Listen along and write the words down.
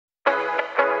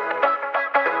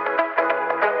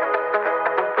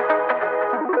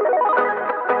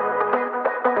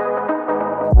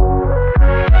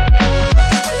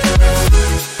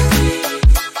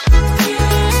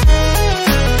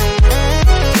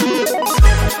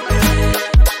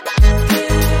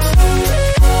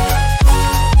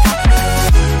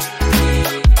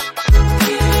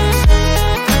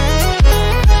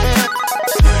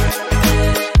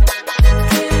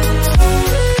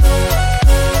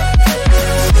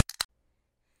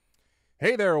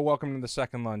Hey there, welcome to the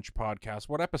Second Lunch Podcast.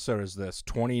 What episode is this?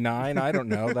 29? I don't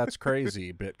know. That's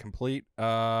crazy. Bit complete.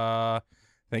 Thank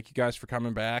you guys for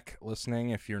coming back,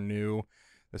 listening. If you're new,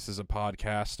 this is a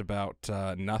podcast about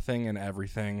nothing and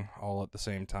everything all at the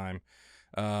same time.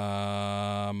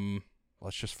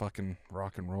 Let's just fucking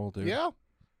rock and roll, dude.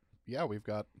 Yeah, we've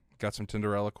got some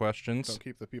Tinderella questions. Don't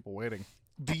keep the people waiting.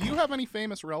 Do you have any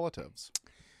famous relatives?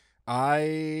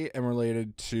 I am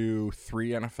related to 3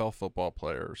 NFL football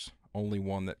players. Only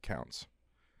one that counts.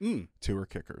 2 are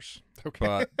kickers.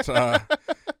 Okay. But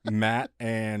Matt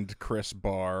and Chris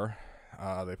Barr,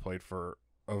 they played for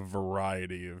a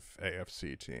variety of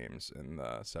AFC teams in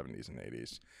the 70s and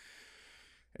 80s.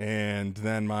 And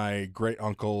then my great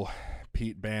uncle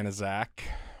Pete Banaszak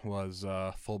was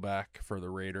fullback for the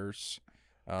Raiders.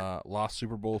 Lost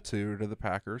Super Bowl II to the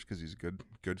Packers because he's a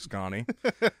good Scotty,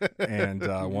 and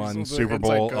won Super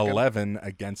Bowl 11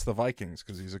 against the Vikings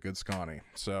because he's a good Scotty.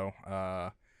 So,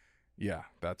 yeah,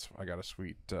 I got a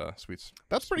sweet.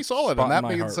 That's pretty solid, spot and that in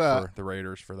my means heart for the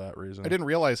Raiders for that reason. I didn't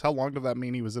realize how long did that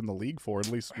mean he was in the league for? At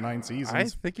least 9 seasons. I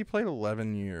think he played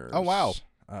 11 years. Oh wow.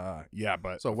 Yeah,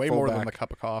 but so way more than the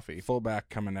cup of coffee. Fullback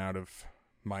coming out of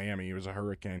Miami, he was a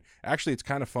Hurricane. Actually, it's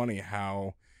kind of funny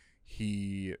how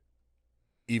he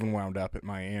even wound up at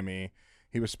Miami.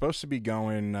 He was supposed to be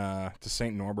going to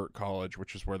St. Norbert College,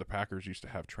 which is where the Packers used to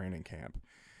have training camp.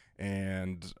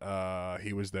 And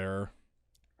he was there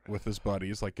with his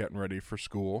buddies, like getting ready for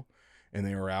school. And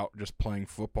they were out just playing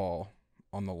football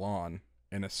on the lawn.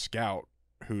 And a scout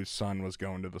whose son was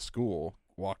going to the school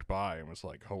walked by and was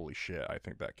like, holy shit, I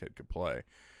think that kid could play.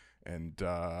 And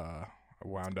I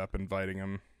wound up inviting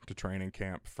him to training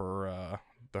camp for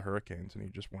the Hurricanes, and he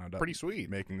just wound up pretty sweet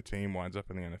making the team, winds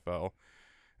up in the NFL,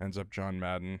 ends up John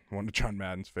Madden, one of John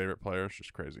Madden's favorite players,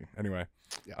 just crazy. Anyway,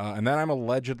 yeah. And then I'm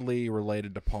allegedly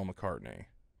related to Paul McCartney,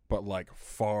 but like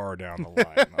far down the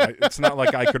line. It's not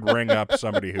like I could ring up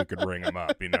somebody who could ring him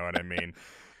up, you know what I mean?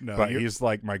 No, but he's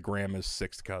like my grandma's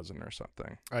 6th cousin or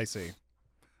something. I see.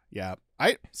 Yeah,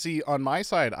 I see. On my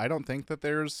side, I don't think that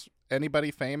there's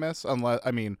anybody famous, unless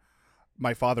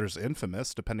my father's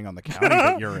infamous, depending on the county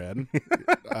that you're in.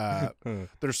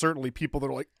 There's certainly people that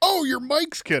are like, oh, you're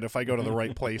Mike's kid, if I go to the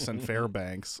right place in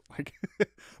Fairbanks. Like,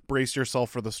 brace yourself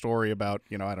for the story about,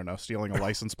 I don't know, stealing a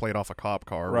license plate off a cop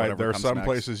car. Or right, there are some next.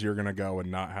 places you're going to go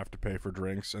and not have to pay for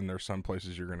drinks, and there's some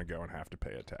places you're going to go and have to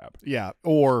pay a tab. Yeah,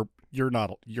 or you're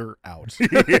out. Yeah,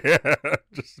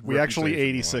 we actually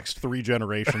 86'd 3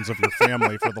 generations of your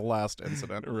family for the last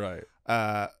incident. Right.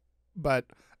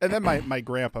 And then my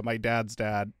grandpa, my dad's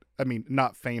dad,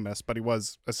 not famous, but he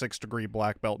was a 6th-degree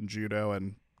black belt in judo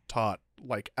and taught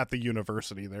like at the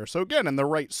university there. So again, in the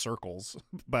right circles,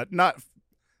 but not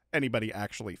anybody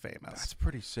actually famous. That's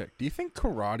pretty sick. Do you think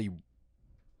karate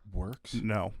works?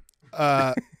 No.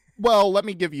 Well, let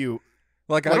me give you...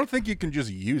 I don't think you can just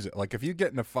use it. Like, if you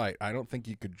get in a fight, I don't think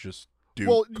you could just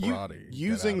do karate.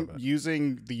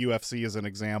 Using the UFC as an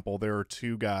example, there are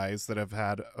 2 guys that have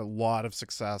had a lot of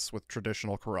success with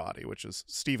traditional karate, which is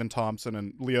Stephen Thompson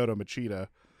and Lyoto Machida.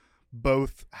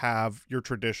 Both have your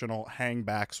traditional hang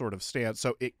back sort of stance.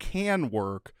 So it can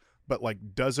work, but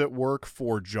does it work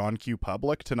for John Q.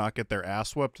 Public to not get their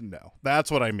ass whooped? No. That's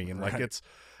what I mean. Right. Like, it's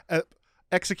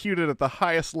executed at the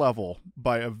highest level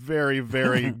by a very,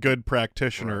 very good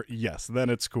practitioner. Right. Yes, then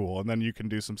it's cool, and then you can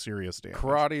do some serious damage.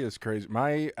 Karate is crazy.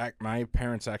 My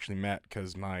parents actually met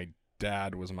because my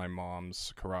dad was my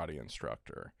mom's karate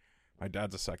instructor. My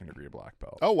dad's a 2nd-degree black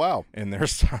belt. Oh, wow. And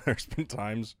there's been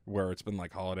times where it's been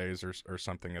like holidays or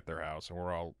something at their house, and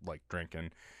we're all like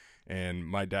drinking, and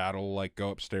my dad will like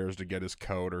go upstairs to get his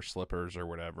coat or slippers or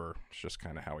whatever. It's just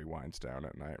kind of how he winds down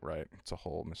at night, right? It's a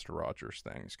whole Mr. Rogers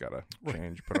thing. He's got to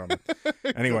change, put on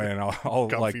anyway, and I'll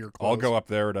go up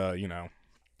there to,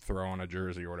 throw on a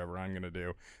jersey or whatever I'm going to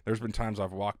do. There's been times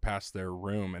I've walked past their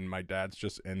room and my dad's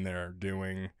just in there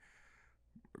doing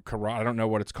karate. I don't know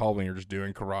what it's called when you're just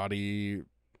doing karate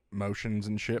motions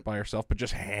and shit by yourself, but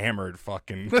just hammered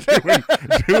fucking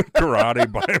doing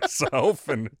karate by himself,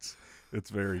 and it's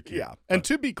very cute. Yeah, and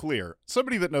to be clear,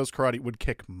 somebody that knows karate would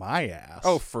kick my ass.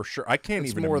 Oh, for sure. I can't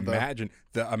even imagine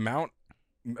the amount.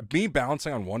 Me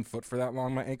balancing on one foot for that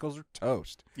long, my ankles are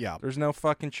toast. Yeah. There's no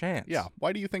fucking chance. Yeah.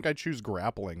 Why do you think I choose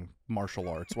grappling martial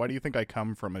arts? Why do you think I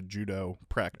come from a judo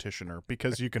practitioner?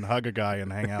 Because you can hug a guy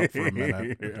and hang out for a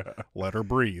minute. Yeah. Let her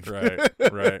breathe. Right.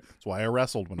 That's why I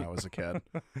wrestled when I was a kid.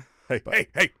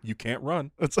 Hey, you can't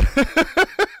run.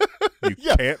 You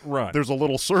can't run. There's a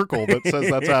little circle that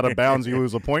says that's out of bounds. You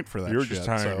lose a point for that. You're just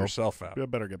tiring yourself out. You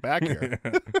better get back here.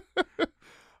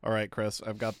 All right, Chris,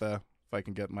 I've got if I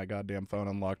can get my goddamn phone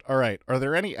unlocked. All right. Are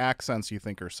there any accents you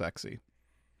think are sexy?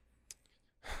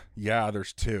 Yeah,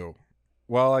 there's two.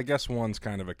 Well, I guess one's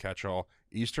kind of a catch-all.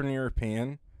 Eastern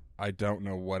European, I don't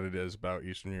know what it is about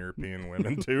Eastern European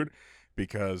women, dude,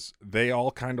 because they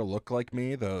all kind of look like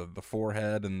me, the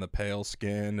forehead and the pale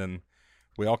skin, and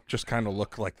we all just kind of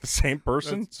look like the same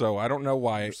person. So I don't know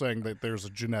why. You're saying that there's a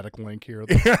genetic link here.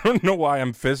 I don't know why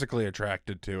I'm physically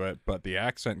attracted to it, but the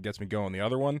accent gets me going. The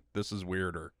other one, this is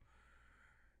weirder.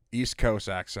 East Coast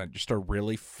accent, just a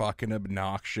really fucking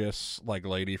obnoxious like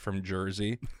lady from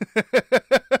Jersey,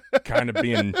 kind of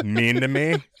being mean to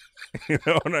me. You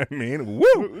know what I mean?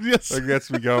 Woo! Yes. That gets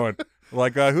me going.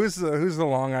 Like who's the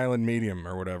Long Island medium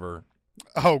or whatever?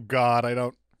 Oh God, I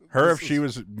don't. Her if she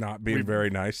was not being very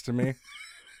nice to me.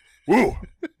 Woo!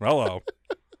 Hello.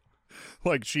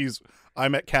 Like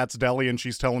I'm at Cat's Deli and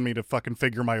she's telling me to fucking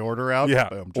figure my order out. Yeah,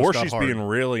 Boom, or she's being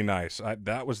really nice.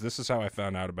 This is how I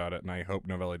found out about it, and I hope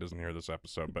Novelli doesn't hear this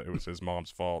episode, but it was his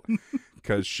mom's fault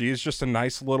because she's just a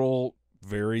nice little,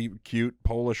 very cute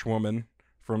Polish woman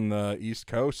from the East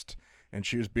Coast, and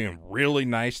she was being really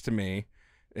nice to me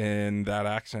in that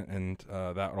accent, and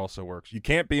that also works. You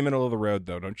can't be middle of the road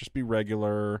though. Don't just be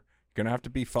regular. You're gonna have to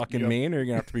be fucking mean, or you're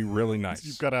gonna have to be really nice.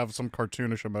 You've got to have some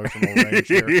cartoonish emotional range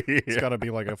here. It's got to be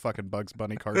like a fucking Bugs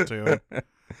Bunny cartoon.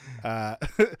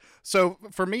 So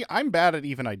for me, I'm bad at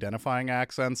even identifying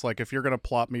accents. Like if you're gonna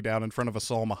plop me down in front of a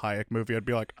Salma Hayek movie, I'd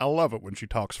be like, I love it when she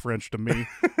talks French to me.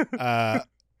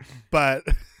 But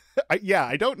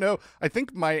I don't know. I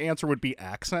think my answer would be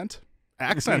accent.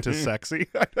 Accent is sexy.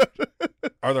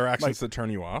 Are there accents that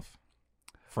turn you off?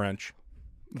 French,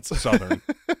 Southern.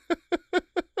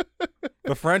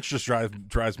 The French just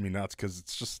drives me nuts because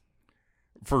it's just,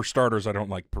 for starters, I don't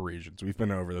like Parisians. We've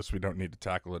been over this. We don't need to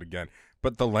tackle it again.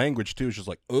 But the language, too, is just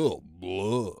like, oh,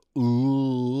 blah,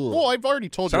 well, I've already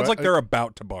told you. Sounds like they're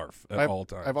about to barf at all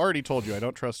times. I've already told you I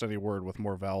don't trust any word with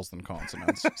more vowels than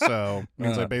consonants. So it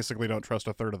means I basically don't trust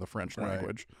a third of the French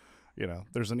language. You know,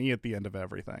 there's an E at the end of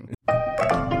everything.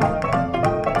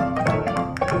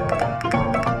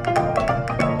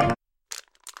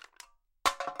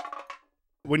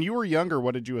 When you were younger,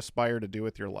 what did you aspire to do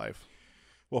with your life?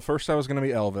 Well, first I was going to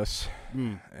be Elvis,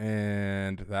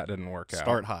 and that didn't work out.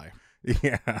 Start high.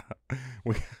 Yeah.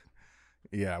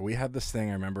 We had this thing,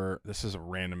 I remember, this is a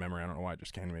random memory, I don't know why it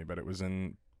just came to me, but it was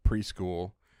in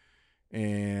preschool,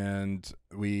 and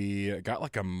we got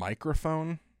like a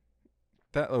microphone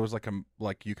that was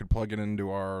like you could plug it into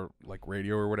our like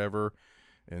radio or whatever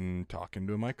and talk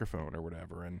into a microphone or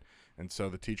whatever, and so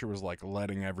the teacher was like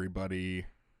letting everybody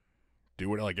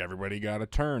do it, like everybody got a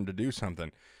turn to do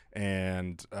something,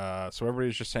 and so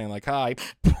everybody's just saying like hi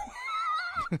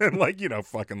and like, you know,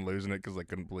 fucking losing it because they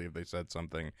couldn't believe they said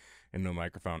something into a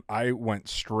microphone. I went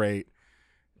straight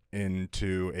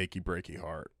into Achy Breaky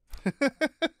Heart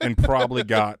and probably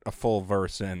got a full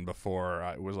verse in before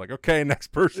I was like, okay,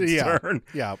 next person's turn.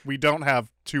 Yeah, we don't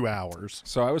have 2 hours.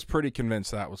 So I was pretty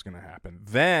convinced that was going to happen.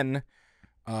 Then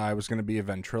I was going to be a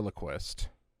ventriloquist.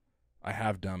 I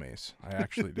have dummies. I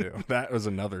actually do. That was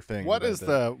another thing. What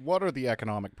are the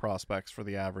economic prospects for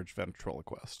the average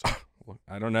ventriloquist?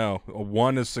 I don't know.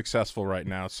 One is successful right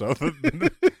now, so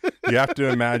you have to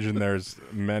imagine there's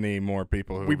many more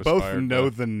people who we both know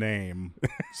the name,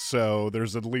 so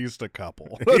there's at least a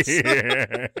couple.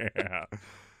 Yeah.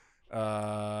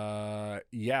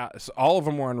 So all of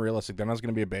them were unrealistic. Then I was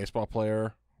going to be a baseball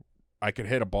player. I could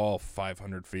hit a ball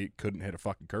 500 feet, couldn't hit a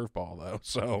fucking curveball, though,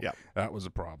 so that was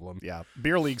a problem. Yeah,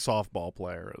 beer league softball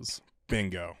player is...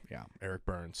 Bingo. Yeah. Eric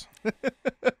Burns.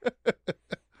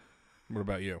 What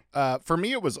about you? For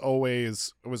me, it was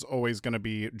always going to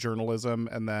be journalism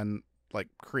and then, like,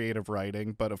 creative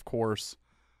writing, but of course,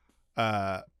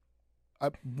 those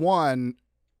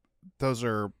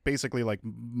are basically, like,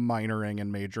 minoring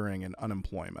and majoring in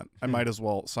unemployment. I might as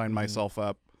well sign myself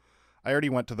up. I already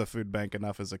went to the food bank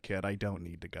enough as a kid. I don't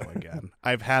need to go again.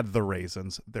 I've had the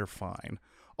raisins. They're fine.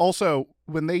 Also,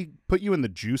 when they put you in the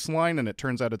juice line and it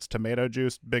turns out it's tomato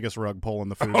juice, biggest rug pull in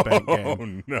the food bank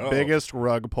game. No. Biggest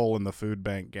rug pull in the food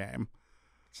bank game.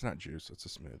 It's not juice. It's a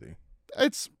smoothie.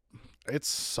 It's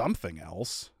something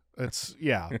else. It's,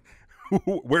 yeah.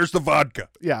 Where's the vodka?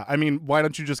 Yeah, I mean, why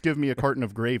don't you just give me a carton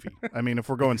of gravy? I mean, if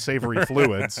we're going savory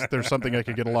fluids, there's something I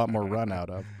could get a lot more run out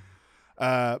of.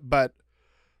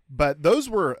 But those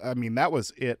were, I mean, that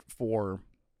was it for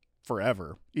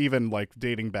forever. Even like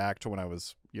dating back to when I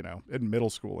was, you know, in middle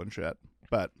school and shit.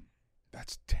 But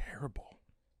that's terrible.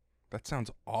 That sounds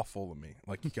awful to me.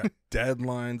 Like you got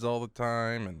deadlines all the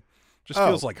time and just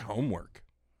feels like homework.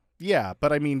 Yeah,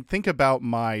 but I mean, think about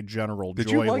my general Did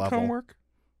joy level. you like homework?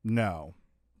 No.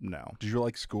 Did you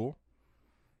like school?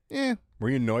 Yeah. Were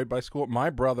you annoyed by school? My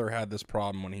brother had this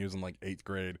problem when he was in like 8th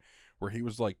grade where he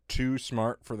was like too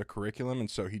smart for the curriculum, and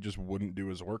so he just wouldn't do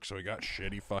his work, so he got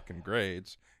shitty fucking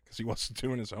grades because he wasn't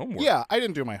doing his homework. Yeah, I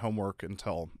didn't do my homework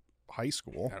until high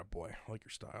school. Attaboy, I like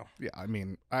your style. Yeah, I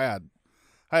mean, I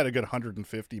had a good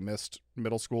 150 missed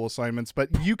middle school assignments, but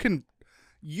you can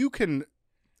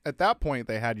at that point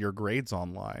they had your grades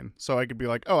online, so I could be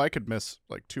like, oh, I could miss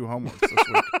like 2 homeworks this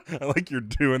week. I like you're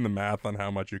doing the math on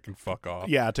how much you can fuck off.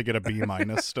 Yeah, to get a B-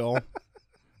 still.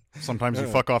 Sometimes you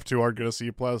fuck off too hard, get a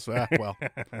C+. Well,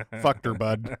 fucked her,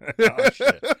 bud. Oh,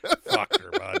 shit. Fucked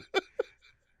her, bud.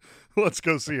 Let's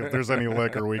go see if there's any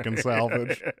liquor we can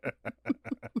salvage.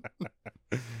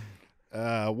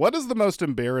 What is the most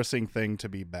embarrassing thing to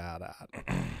be bad at?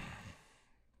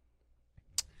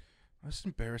 Most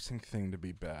embarrassing thing to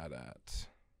be bad at?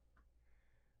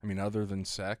 I mean, other than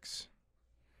sex?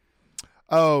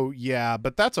 Oh, yeah,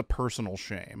 but that's a personal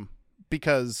shame.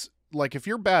 Because, like, if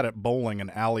you're bad at bowling an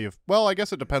alley of... Well, I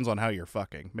guess it depends on how you're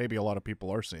fucking. Maybe a lot of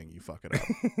people are seeing you fuck it up.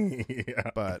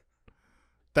 Yeah. But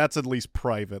that's at least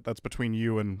private. That's between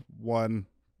you and one,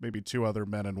 maybe 2 other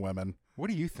men and women.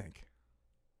 What do you think?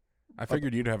 I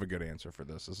figured you'd have a good answer for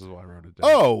this. This is why I wrote it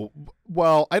down. Oh,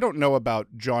 well, I don't know about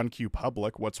John Q.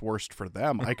 Public, what's worst for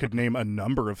them. I could name a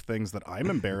number of things that I'm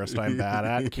embarrassed I'm bad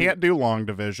at. Can't do long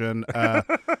division.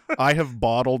 I have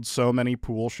bottled so many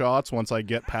pool shots once I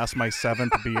get past my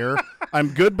 7th beer.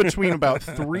 I'm good between about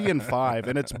 3 and 5,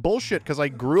 and it's bullshit because I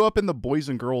grew up in the Boys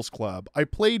and Girls Club. I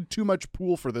played too much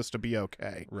pool for this to be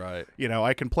okay. Right. You know,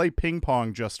 I can play ping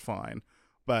pong just fine,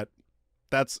 but...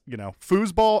 That's,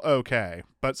 foosball, okay.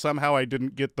 But somehow I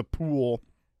didn't get the pool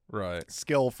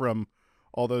skill from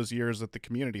all those years at the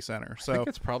community center. So I think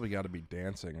it's probably got to be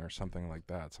dancing or something like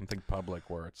that. Something public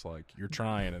where it's like you're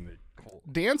trying and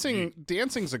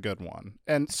dancing's a good one.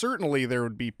 And certainly there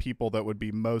would be people that would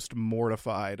be most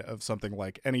mortified of something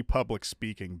like any public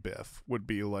speaking biff would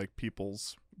be like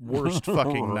people's worst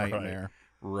fucking nightmare.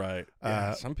 Right.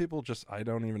 Yeah, some people I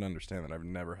don't even understand that. I've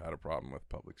never had a problem with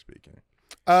public speaking.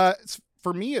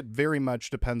 For me, it very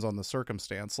much depends on the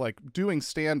circumstance. Like doing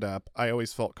stand-up, I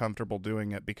always felt comfortable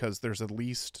doing it because there's at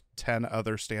least 10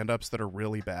 other stand-ups that are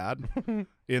really bad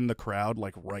in the crowd,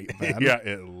 like right then. Yeah,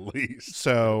 at least.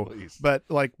 So, but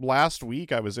like last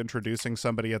week, I was introducing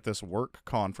somebody at this work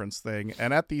conference thing,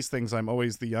 and at these things, I'm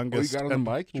always the youngest and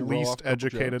least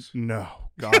educated. No,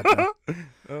 God,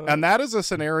 no. And that is a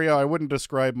scenario I wouldn't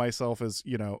describe myself as,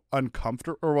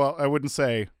 uncomfortable, or well, I wouldn't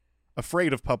say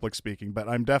afraid of public speaking, but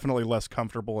I'm definitely less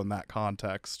comfortable in that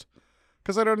context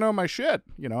because I don't know my shit.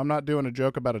 I'm not doing a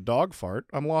joke about a dog fart.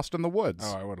 I'm lost in the woods.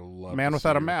 Oh, I would have loved man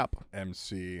without a map.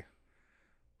 MC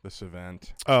this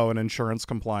event. Oh, an insurance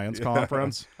compliance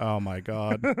conference. Oh my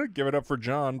God. Give it up for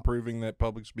John, proving that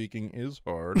public speaking is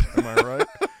hard. Am I right?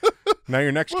 Now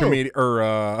your next comedian,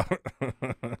 I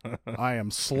am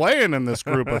slaying in this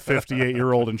group of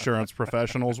 58-year-old insurance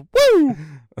professionals. Woo!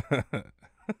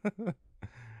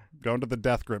 Going to the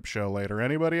Death Grip show later.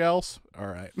 Anybody else? All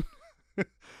right.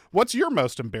 What's your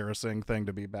most embarrassing thing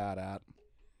to be bad at?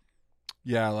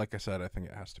 Yeah, like I said, I think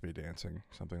it has to be dancing,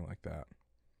 something like that.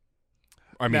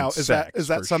 I mean, now, is that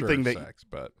something sure, that? Sex,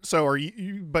 but so are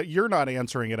you? But you're not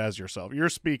answering it as yourself. You're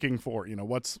speaking for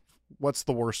what's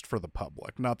the worst for the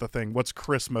public, not the thing. What's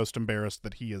Chris most embarrassed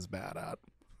that he is bad at?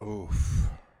 Oof.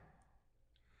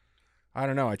 I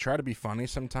don't know. I try to be funny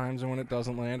sometimes, and when it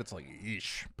doesn't land, it's like,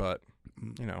 yeesh. But,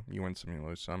 you win some, you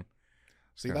lose some.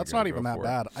 See, that's not even that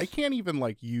bad. I can't even,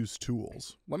 use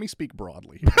tools. Let me speak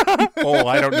broadly. Oh,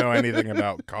 I don't know anything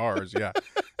about cars, yeah.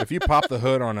 If you pop the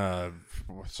hood on a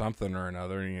something or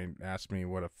another, and you ask me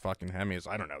what a fucking Hemi is,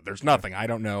 I don't know. There's nothing. I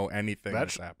don't know anything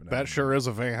that's happening. That sure is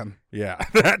a van. Yeah,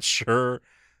 that's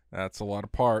a lot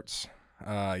of parts.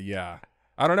 Yeah.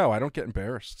 I don't know. I don't get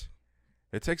embarrassed.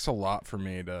 It takes a lot for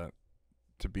me to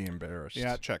be embarrassed.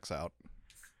 Yeah, it checks out.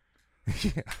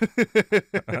 Yeah.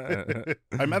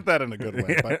 I meant that in a good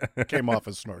way, but it came off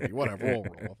as snarky. Whatever, we'll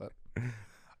roll with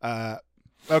it.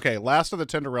 Okay, last of the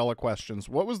Tinderella questions.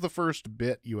 What was the first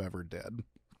bit you ever did?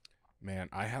 Man,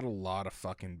 I had a lot of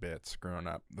fucking bits growing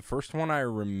up. The first one I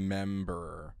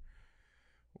remember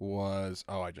was...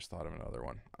 Oh, I just thought of another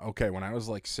one. Okay, when I was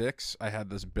 6, I had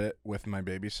this bit with my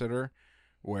babysitter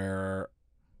where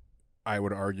I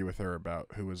would argue with her about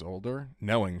who was older,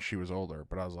 knowing she was older.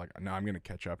 But I was like, no, I'm going to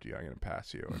catch up to you. I'm going to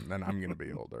pass you, and then I'm going to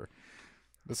be older.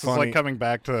 This is like coming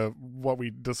back to what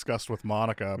we discussed with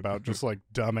Monica about just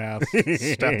dumbass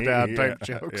stepdad type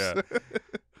jokes.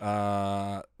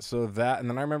 Yeah. So that, and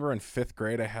then I remember in 5th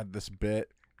grade, I had this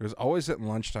bit. It was always at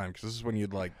lunchtime because this is when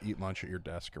you'd eat lunch at your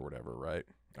desk or whatever, right?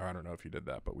 Or I don't know if you did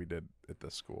that, but we did at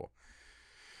this school.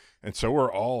 And so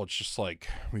we're all, it's just like,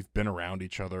 we've been around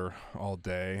each other all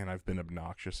day, and I've been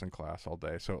obnoxious in class all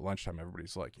day. So at lunchtime,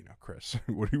 everybody's like, Chris,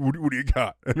 what do you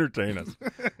got? Entertain us.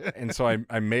 And so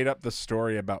I made up the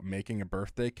story about making a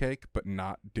birthday cake, but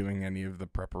not doing any of the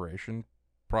preparation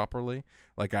properly.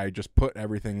 Like, I just put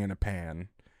everything in a pan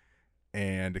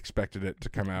and expected it to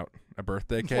come out a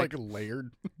birthday cake. Like layered.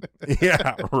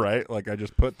 Yeah, right. Like, I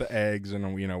just put the eggs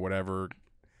and, whatever,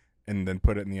 and then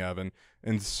put it in the oven.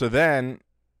 And so then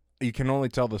you can only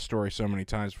tell the story so many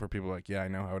times before people are like, yeah, I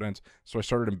know how it ends. So I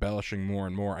started embellishing more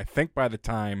and more. I think by the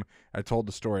time I told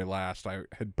the story last, I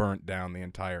had burnt down the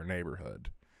entire neighborhood.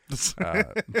 So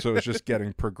it's just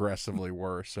getting progressively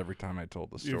worse every time I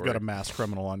told the story. You've got a mass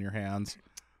criminal on your hands.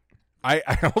 I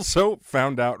also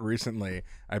found out recently,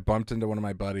 I bumped into one of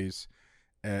my buddies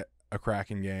at a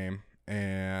Kraken game,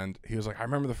 and he was like, I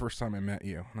remember the first time I met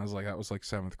you. And I was like, that was like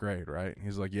 7th grade, right? And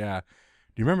he's like, yeah.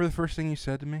 Do you remember the first thing you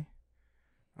said to me?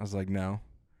 I was like, no.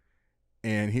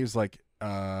 And he was like,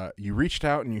 you reached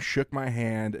out and you shook my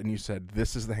hand and you said,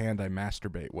 this is the hand I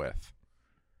masturbate with.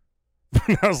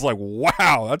 And I was like,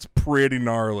 wow, that's pretty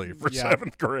gnarly for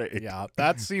 7th grade. Yeah,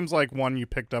 that seems like one you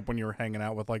picked up when you were hanging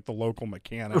out with like the local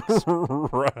mechanics.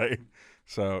 Right.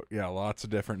 So, yeah, lots of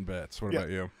different bits. What about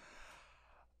you?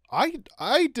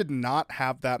 I did not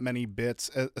have that many bits,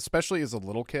 especially as a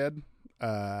little kid.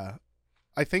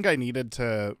 I think I needed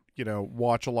to,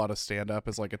 watch a lot of stand-up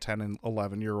as like a 10 and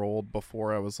 11-year-old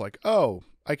before I was like, oh,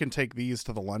 I can take these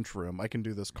to the lunchroom. I can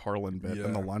do this Carlin bit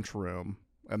in the lunchroom,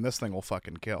 and this thing will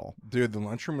fucking kill. Dude, the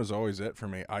lunchroom was always it for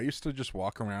me. I used to just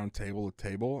walk around table to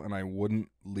table, and I wouldn't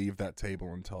leave that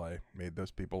table until I made those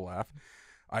people laugh.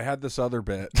 I had this other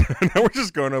bit, and we're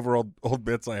just going over old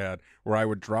bits I had, where I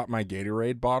would drop my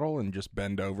Gatorade bottle and just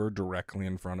bend over directly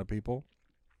in front of people.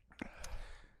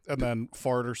 And then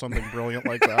fart or something brilliant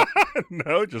like that.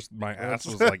 No, just my ass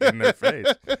was like in their face.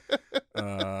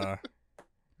 Yeah,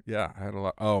 I had a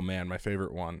lot. Oh man, my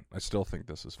favorite one. I still think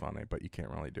this is funny, but you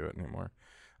can't really do it anymore.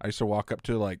 I used to walk up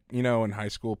to, like, in high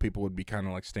school, people would be kind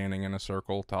of like standing in a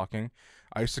circle talking.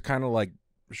 I used to kind of like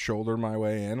shoulder my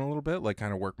way in a little bit, like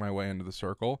kind of work my way into the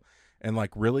circle and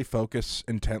like really focus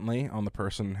intently on the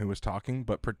person who was talking,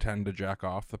 but pretend to jack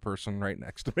off the person right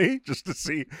next to me just to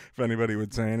see if anybody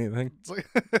would say anything.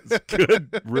 It's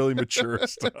good, really mature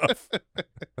stuff.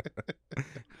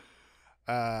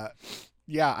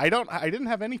 Yeah, I didn't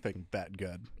have anything that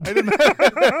good. I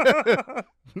didn't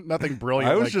nothing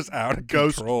brilliant. I was just out of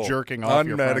ghost control. Jerking off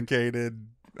your friend. Unmedicated,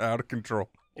 out of control.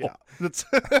 Yeah. That's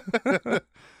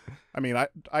I mean,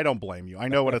 I don't blame you. I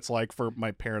know what it's like for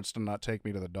my parents to not take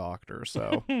me to the doctor.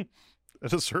 So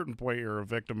at a certain point, you're a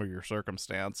victim of your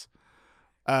circumstance.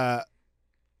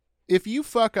 If you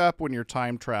fuck up when you're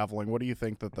time traveling, what do you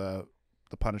think that the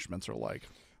punishments are like?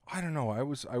 I don't know. I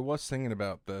was thinking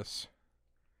about this.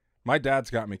 My dad's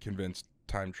got me convinced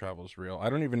time travel is real. I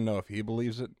don't even know if he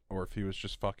believes it or if he was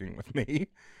just fucking with me.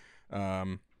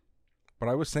 But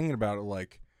I was thinking about it,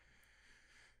 like,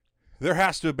 there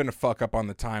has to have been a fuck up on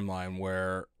the timeline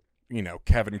where,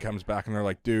 Kevin comes back and they're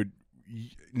like, dude,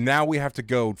 now we have to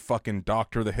go fucking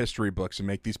doctor the history books and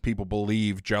make these people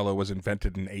believe Jell-O was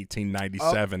invented in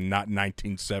 1897, not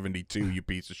 1972, you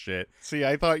piece of shit. See,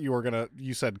 I thought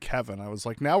you said Kevin. I was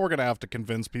like, now we're going to have to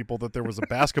convince people that there was a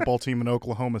basketball team in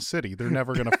Oklahoma City. They're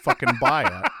never going to fucking buy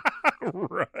it.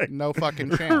 Right. No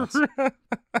fucking chance.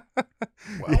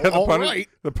 Well, yeah,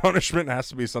 the punishment has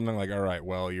to be something like, all right,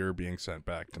 well, you're being sent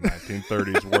back to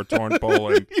 1930s war-torn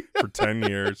Poland for 10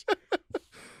 years.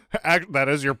 That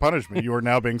is your punishment. You are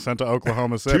now being sent to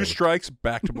Oklahoma City. 2 strikes,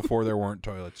 back to before there weren't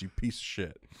toilets, you piece of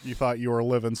shit. You thought you were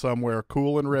living somewhere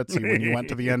cool and ritzy when you went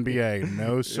to the NBA.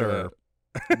 No, sir.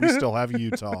 Yeah. We still have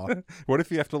Utah. What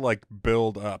if you have to, like,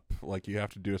 build up? Like, you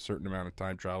have to do a certain amount of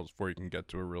time travels before you can get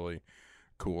to a really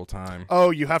cool time. Oh,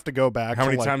 you have to go back. How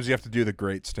many times do you have to do the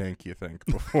great stink, you think,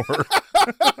 before?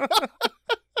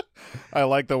 I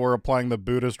like that we're applying the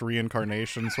Buddhist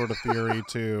reincarnation sort of theory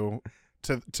to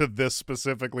this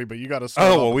specifically, but you got to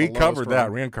start. Oh, well, we covered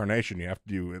that. Reincarnation, you have to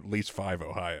do at least 5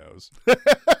 Ohios.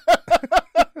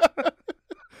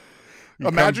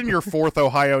 Imagine your 4th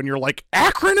Ohio and you're like,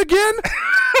 Akron again?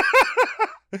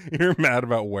 You're mad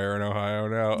about where in Ohio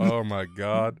now? Oh, my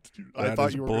God. I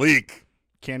thought you were bleak.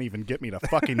 Can't even get me to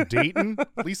fucking Dayton.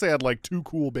 At least they had like 2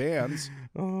 cool bands.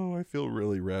 Oh, I feel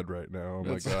really red right now. Oh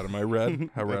my God, am I red?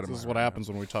 How red am I? This is what happens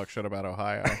when we talk shit about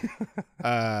Ohio.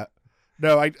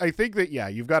 No, I think that, yeah,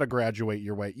 you've got to graduate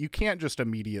your way. You can't just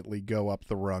immediately go up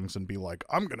the rungs and be like,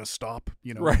 I'm going to stop,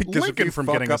 right, Lincoln from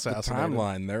getting assassinated. The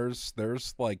timeline,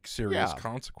 there's like serious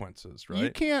consequences, right?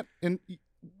 You can't, and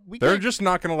they're just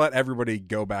not going to let everybody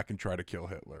go back and try to kill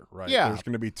Hitler, right? Yeah. There's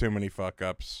going to be too many fuck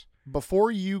ups.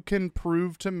 before you can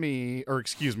prove to me, or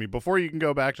excuse me, before you can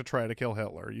go back to try to kill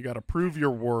Hitler, you got to prove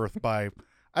your worth by,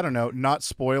 I don't know, not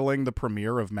spoiling the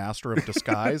premiere of Master of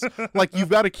Disguise. Like, you've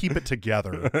got to keep it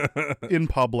together in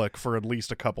public for at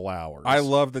least a couple hours. I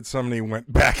love that somebody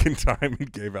went back in time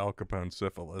and gave Al Capone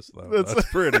syphilis, though. That's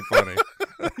pretty funny.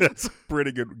 That's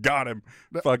pretty good. Got him.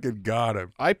 Fucking got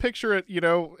him. I picture it, you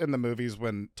know, in the movies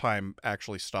when time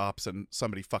actually stops and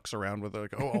somebody fucks around with it,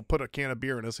 like, oh, I'll put a can of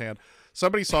beer in his hand.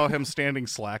 Somebody saw him standing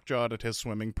slack-jawed at his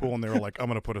swimming pool, and they were like, I'm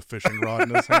going to put a fishing rod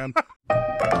in his hand.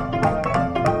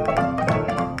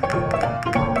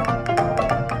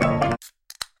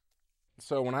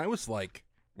 So when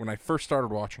I first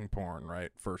started watching porn,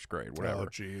 right, first grade, whatever. Oh,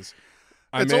 jeez.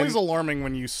 It's always alarming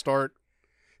when you start.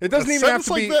 It doesn't even have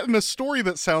to like be that in a story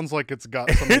that sounds like it's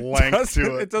got some length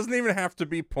to it. It doesn't even have to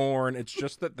be porn. It's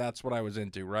just that's what I was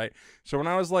into, right? So when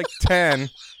I was like 10,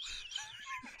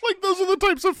 like those are the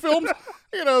types of films,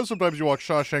 you know. Sometimes you watch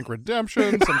Shawshank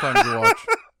Redemption. Sometimes you watch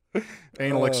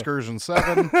Anal Excursion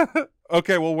 7.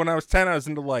 Okay, well, when I was 10, I was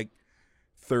into like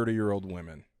 30-year-old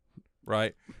women,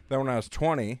 right? Then when I was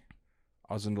 20,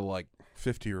 I was into like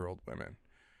 50-year-old women.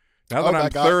 Now that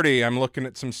I'm 30, I'm looking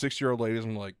at some 6-year-old ladies.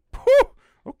 I'm like, whew,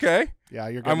 okay. Yeah,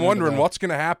 I'm wondering what's going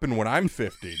to happen when I'm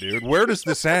 50, dude. Where does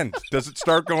this end? Does it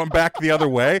start going back the other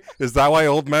way? Is that why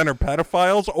old men are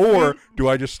pedophiles? Or do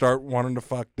I just start wanting to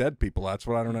fuck dead people? That's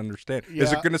what I don't understand. Yeah.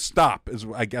 Is it going to stop is,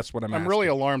 I guess, what I'm asking. Really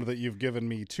alarmed that you've given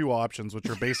me two options, which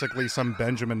are basically some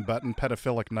Benjamin Button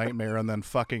pedophilic nightmare and then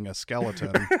fucking a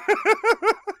skeleton.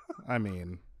 I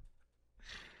mean,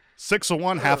 6 of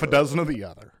one, half a dozen of the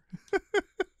other.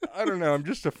 I don't know. I'm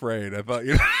just afraid. I thought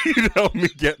you'd help me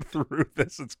get through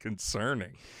this. It's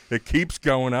concerning. It keeps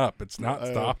going up. It's not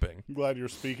stopping. I'm glad you're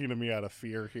speaking to me out of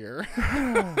fear here.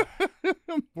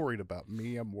 I'm worried about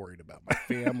me. I'm worried about my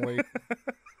family.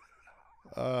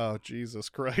 Oh, Jesus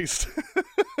Christ.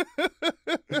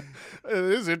 It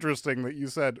is interesting that you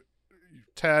said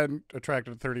 10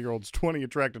 attracted to 30-year-olds, 20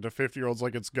 attracted to 50-year-olds,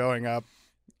 like it's going up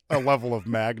a level of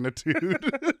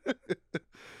magnitude.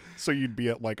 So you'd be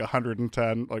at like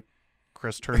 110, like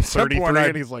Chris turns 33,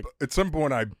 and he's like, at some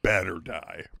point I better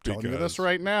die. Telling you this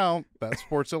right now, that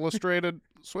Sports Illustrated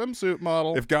swimsuit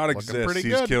model. If God exists,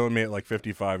 he's killing me at like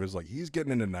 55. Is like, he's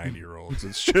getting into 90-year-olds.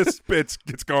 It's just, it's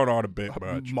going on a bit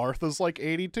much. Martha's like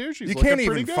 82. She's you can't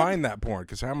even find that porn,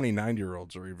 because how many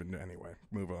 90-year-olds are even, anyway,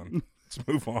 move on. Let's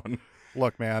move on.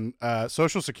 Look, man,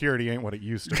 Social Security ain't what it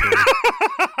used to be.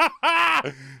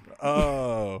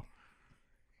 Oh.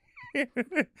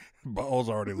 Balls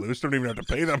already loose. Don't even have to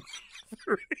pay them.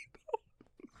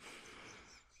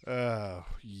 Oh,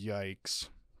 yikes.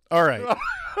 All right.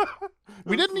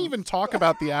 We didn't even talk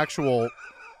about the actual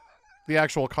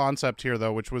concept here,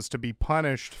 though, which was to be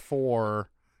punished for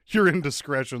your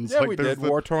indiscretions. Yeah, like we did.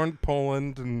 War-torn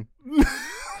Poland. And we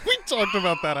talked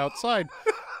about that outside.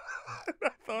 I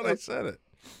thought I said it.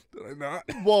 Did I not?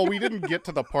 Well, we didn't get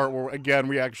to the part where, again,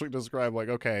 we actually describe, like,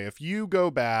 okay, if you go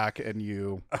back and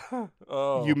you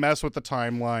mess with the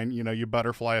timeline, you know, you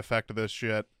butterfly effect this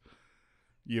shit,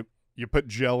 you put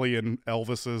jelly in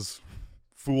Elvis's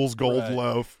Fool's Gold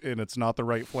loaf and it's not the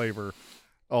right flavor,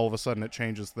 all of a sudden it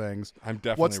changes things. I'm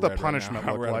definitely What's the punishment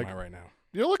look like? How red am I right now?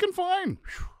 You're looking fine.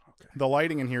 Okay. The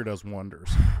lighting in here does wonders.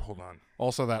 Hold on.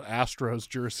 Also, that Astros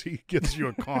jersey gives you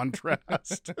a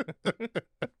contrast.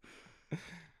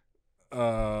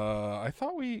 I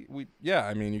thought we yeah,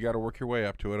 I mean, you got to work your way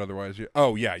up to it, otherwise you get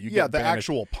the banished.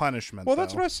 actual punishment. Well,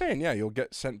 that's what I was saying. Yeah, you'll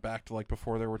get sent back to like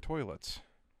before there were toilets.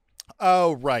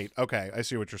 Oh, right. Okay, I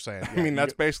see what you're saying. Yeah, I mean,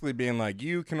 that's basically being like,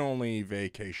 you can only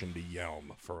vacation to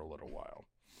Yelm for a little while.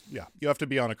 Yeah, you have to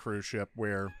be on a cruise ship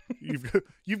where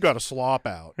you've got to slop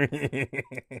out.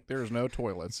 There's no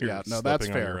toilets. You're that's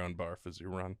fair. On your own barf as you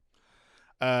run.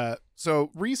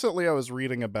 So recently I was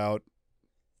reading about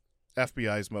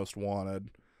FBI's Most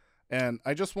Wanted, and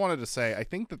I just wanted to say I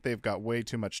think that they've got way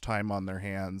too much time on their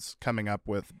hands coming up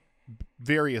with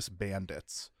various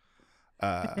bandits.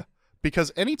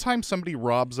 Because anytime somebody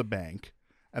robs a bank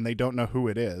and they don't know who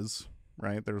it is,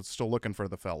 right? They're still looking for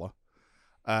the fella.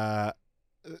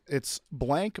 It's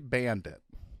blank bandit.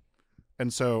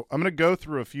 And so I'm going to go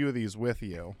through a few of these with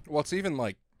you. Well, it's even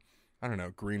like, I don't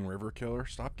know, Green River Killer.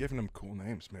 Stop giving them cool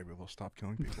names. Maybe they'll stop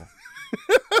killing people.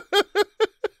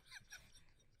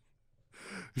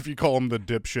 If you call him the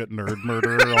dipshit nerd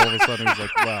murderer, all of a sudden he's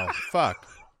like, wow, fuck.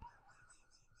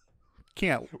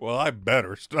 Can't. Well, I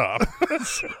better stop.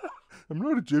 I'm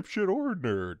not a dipshit or a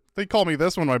nerd. They call me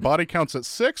this when my body counts at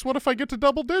 6. What if I get to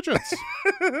double digits?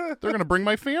 They're going to bring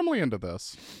my family into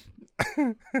this.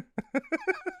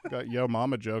 Got yo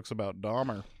mama jokes about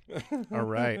Dahmer. All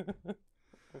right.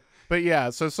 But yeah,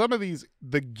 so some of these,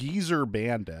 the geezer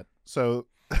bandit. So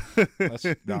That's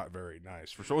not very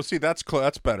nice. For sure. Well, see, that's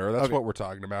better. That's Okay. what we're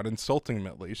talking about. Insulting him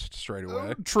at least straight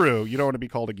away. True, you don't want to be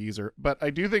called a geezer, but I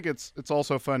do think it's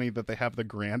also funny that they have the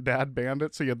granddad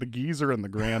bandit. So you have the geezer and the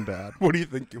granddad. What do you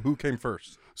think? Who came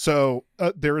first? So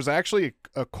there is actually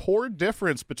a core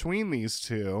difference between these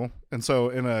two, and so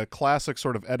in a classic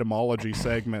sort of etymology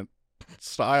segment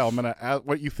style, I'm gonna ask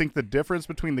what you think the difference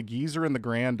between the geezer and the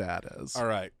granddad is. All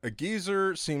right. A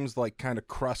geezer seems like kind of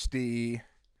crusty,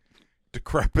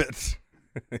 decrepit.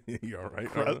 You all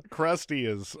right? Crusty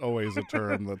is always a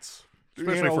term that's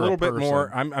especially a for little a bit person. more.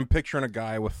 I'm picturing a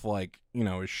guy with like,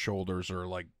 his shoulders are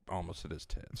like almost at his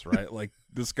tits, right? Like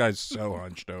this guy's so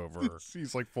hunched over.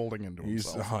 He's like folding into He's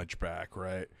himself. a hunchback,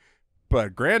 right?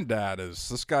 But granddad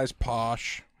this guy's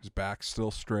posh. His back's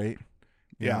still straight.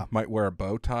 Yeah. Might wear a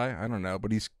bow tie. I don't know,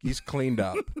 but he's cleaned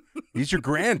up. He's your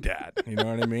granddad. You know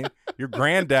what I mean? Your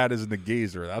granddad isn't a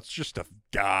geezer. That's just a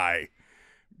guy,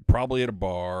 probably at a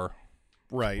bar.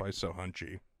 Right. Why so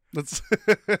hunchy? That's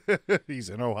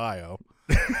he's in Ohio.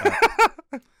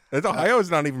 Ohio is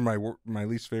not even my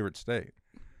least favorite state.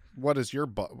 What is your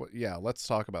yeah, let's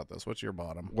talk about this. What's your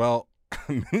bottom? Well,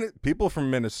 people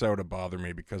from Minnesota bother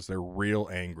me because they're real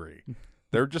angry.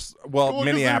 They're just Well, 'cause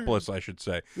Minneapolis, I should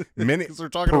say. Because they're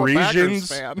talking about a Packers Parisians,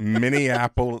 fan.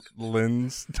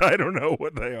 Minneapolians. I don't know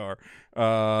what they are.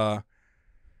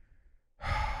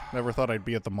 Never thought I'd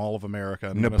be at the Mall of America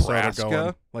in Minnesota Nebraska.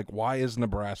 going. Like, why is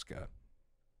Nebraska?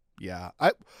 Yeah.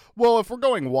 Well, if we're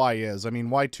going why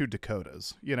 2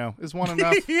 Dakotas? Is one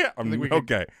enough? Yeah. think we could-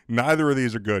 Okay. Neither of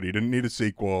these are good. You didn't need a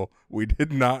sequel. We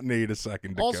did not need a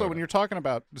second Dakota. Also, when you're talking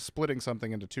about splitting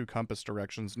something into 2 compass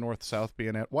directions, north, south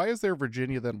being it, why is there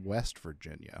Virginia then West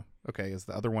Virginia? Okay, is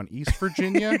the other one East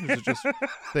Virginia? Is it just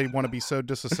they want to be so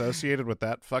disassociated with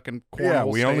that fucking Yeah,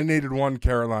 Cornwall we state? only needed one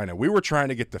Carolina. We were trying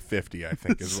to get to 50, I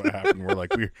think, is what happened. We're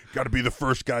like, we got to be the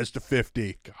first guys to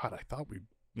 50. God, I thought we'd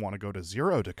want to go to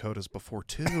 0 Dakotas before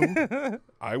 2.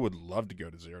 I would love to go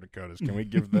to 0 Dakotas. Can we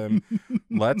give them?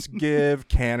 Let's give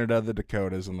Canada the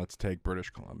Dakotas and let's take British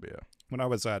Columbia. When I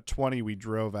was 20, we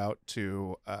drove out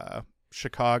to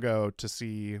Chicago to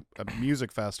see a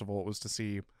music festival. It was to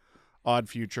see Odd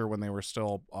Future when they were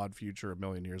still Odd Future a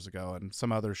million years ago and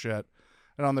some other shit.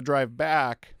 And on the drive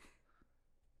back,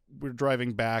 we're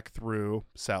driving back through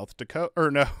South Dakota. Or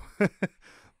no,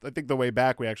 I think the way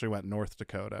back we actually went North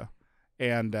Dakota.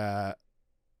 And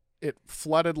it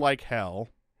flooded like hell.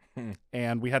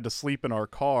 And we had to sleep in our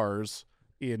cars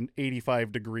in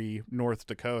 85-degree North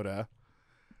Dakota.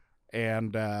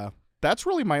 And that's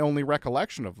really my only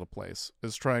recollection of the place,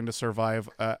 is trying to survive.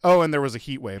 And there was a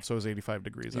heat wave, so it was 85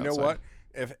 degrees outside. You know what?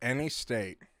 If any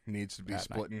state needs to be At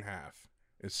split in half,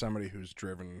 is somebody who's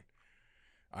driven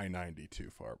I-90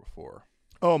 too far before.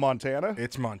 Oh, Montana?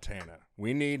 It's Montana.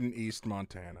 We need an East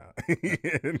Montana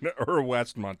or a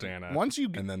West Montana.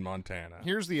 And then Montana.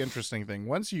 Here's the interesting thing.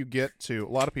 Once you get to, a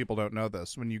lot of people don't know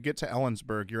this, when you get to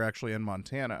Ellensburg, you're actually in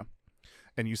Montana.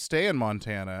 And you stay in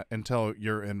Montana until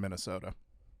you're in Minnesota.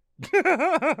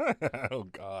 Oh,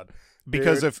 God.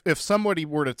 Because Dude. if somebody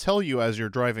were to tell you as you're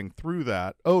driving through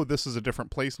that, oh, this is a different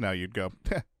place now, you'd go,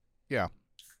 yeah,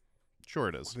 sure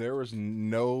it is. There is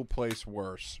no place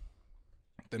worse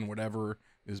than whatever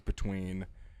is between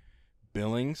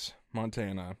Billings,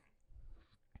 Montana,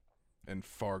 and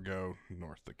Fargo,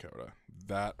 North Dakota.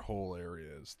 That whole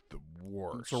area is the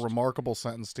worst. It's a remarkable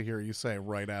sentence to hear you say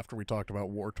right after we talked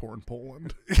about war-torn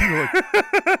Poland.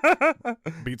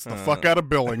 Beats the fuck out of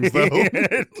Billings, though.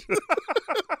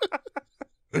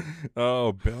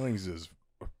 Oh, Billings is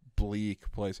a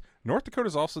bleak place. North Dakota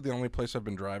is also the only place I've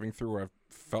been driving through where I've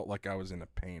felt like I was in a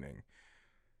painting.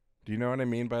 Do you know what I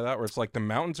mean by that? Where it's like the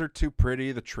mountains are too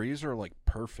pretty, the trees are like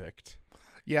perfect.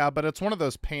 Yeah, but it's one of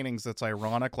those paintings that's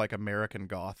ironic, like American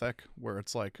Gothic, where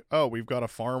it's like, oh, we've got a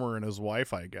farmer and his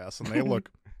wife, I guess, and they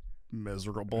look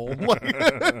miserable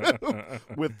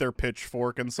with their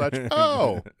pitchfork and such.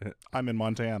 Oh, I'm in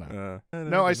Montana.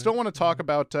 No, I still want to talk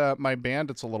about my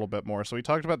bandits a little bit more. So we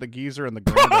talked about the geezer and the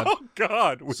granddad. Oh,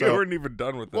 God. We weren't even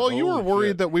done with that. Well, you were Holy worried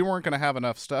shit. that we weren't going to have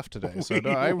enough stuff today. So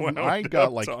wound I got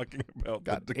up like talking about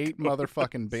got the 8 Dakotas.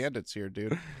 motherfucking bandits here,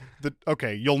 dude.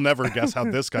 Okay, you'll never guess how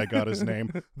this guy got his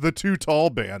name. The Too Tall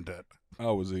Bandit.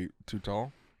 Oh, was he too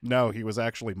tall? No, he was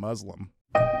actually Muslim.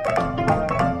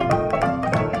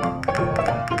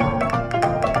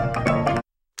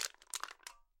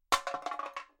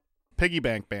 Piggy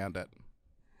Bank Bandit.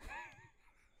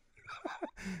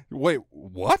 Wait,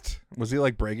 what? Was he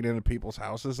like breaking into people's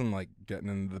houses and like getting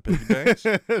into the piggy banks?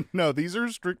 No, these are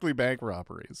strictly bank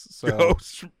robberies. So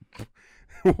Ghost.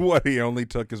 What, he only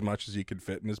took as much as he could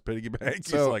fit in his piggy bank?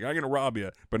 He's like, I'm going to rob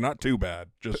you, but not too bad.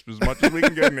 Just as much as we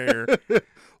can get in here.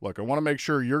 Look, I want to make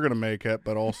sure you're going to make it,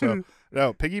 but also,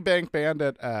 no, Piggy Bank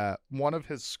Bandit, one of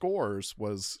his scores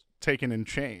was taken in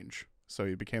change, so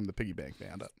he became the Piggy Bank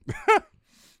Bandit.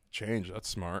 Change, that's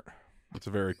smart. That's a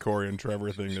very Corey and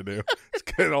Trevor thing to do. Let's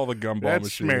get all the gumball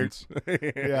machines.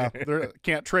 Yeah,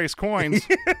 can't trace coins.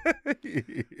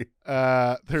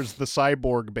 There's the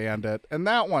Cyborg Bandit, and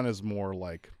that one is more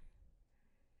like,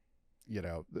 you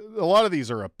know, a lot of these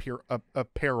are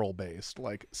apparel based,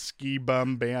 like Ski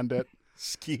Bum Bandit.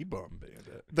 Ski Bum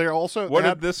Bandit. They're also what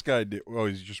did this guy do? Oh,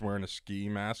 he's just wearing a ski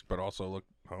mask, but also look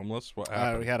homeless. What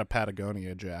happened? He had a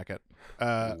Patagonia jacket.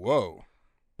 Whoa.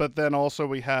 But then also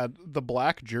we had the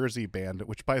Black Jersey Bandit,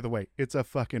 which, by the way, it's a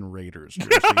fucking Raiders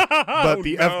jersey. But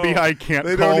the FBI can't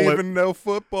They call it. They don't even know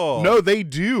football. No, they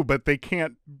do, but they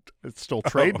can't. It's still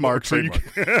trademarked. So you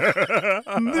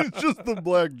it's just the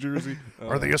black jersey.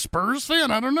 Are they a Spurs fan?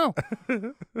 I don't know.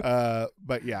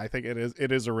 But yeah, I think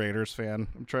it is a Raiders fan.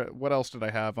 What else did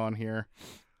I have on here?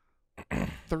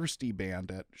 Thirsty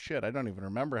Bandit. Shit, I don't even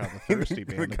remember how the Thirsty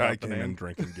Bandit the guy got the came name. in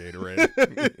drinking Gatorade.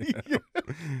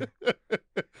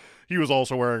 He was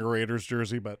also wearing a Raiders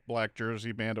jersey, but Black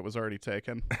Jersey Bandit was already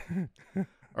taken. All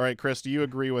right, Chris, do you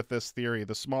agree with this theory?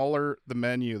 The smaller the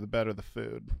menu, the better the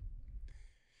food.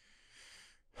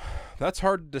 That's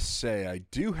hard to say. I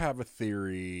do have a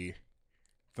theory.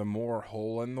 The more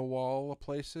hole in the wall a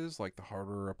place is, like the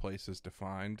harder a place is to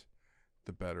find,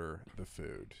 the better the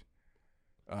food.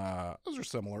 Those are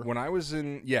similar. When I was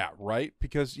in, right,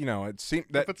 because it seemed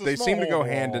that If it's a they small seem to go wall,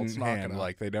 hand in it's not hand. gonna-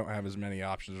 Like they don't have as many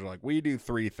options. They're like, we do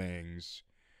 3 things,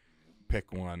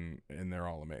 pick one, and they're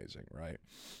all amazing, right?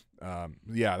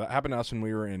 That happened to us when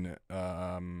we were in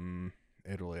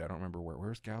Italy. I don't remember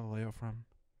where's Galileo from.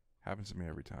 Happens to me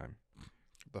every time.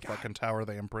 The fucking tower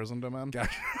they imprisoned him in.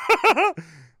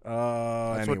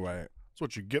 Anyway. That's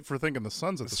what you get for thinking the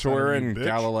sun's at the So center, we're you in bitch.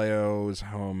 Galileo's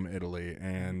home, Italy,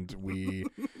 and we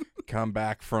come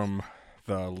back from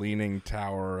the Leaning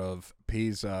Tower of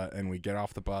Pisa, and we get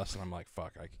off the bus, and I'm like,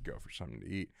 fuck, I could go for something to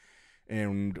eat.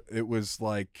 And it was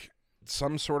like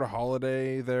some sort of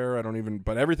holiday there.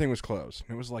 But everything was closed.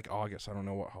 It was like August. I don't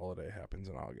know what holiday happens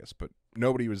in August, but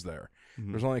nobody was there.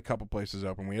 Mhm. There's only a couple places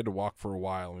open. We had to walk for a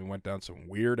while, and we went down some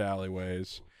weird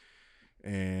alleyways.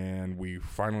 And we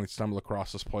finally stumbled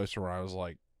across this place where I was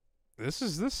like,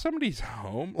 is this somebody's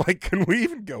home? Like, can we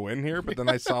even go in here? But then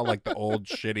I saw like the old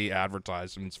shitty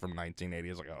advertisements from 1980.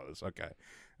 I was like, oh,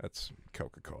 that's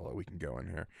Coca-Cola. We can go in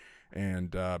here.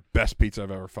 And best pizza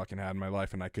I've ever fucking had in my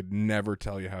life, and I could never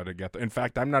tell you how to get there. In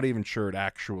fact, I'm not even sure it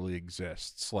actually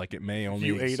exists. Like, it may only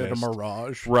exist. You ate at a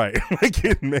Mirage. Right. Like,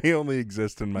 it may only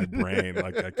exist in my brain.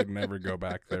 Like, I could never go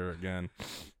back there again.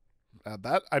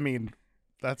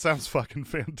 That sounds fucking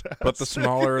fantastic. But the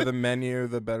smaller the menu,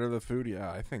 the better the food.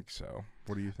 Yeah, I think so.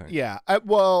 What do you think? Yeah.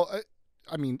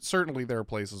 Certainly there are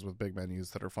places with big menus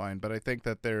that are fine, but I think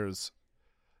that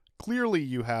clearly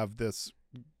you have this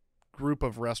group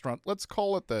of restaurant, let's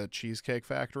call it the Cheesecake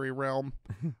Factory realm,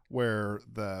 where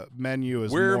the menu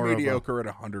is We're more mediocre at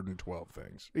 112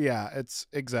 things. Yeah, it's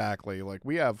exactly like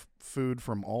we have food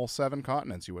from all 7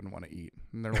 continents you wouldn't want to eat.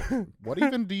 And they're like, what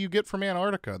even do you get from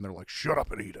Antarctica? And they're like, shut up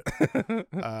and eat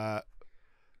it.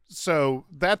 So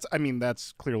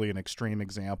that's clearly an extreme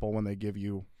example when they give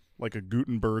you like a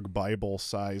Gutenberg Bible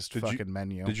sized fucking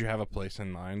menu. Did you have a place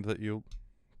in mind that you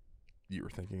were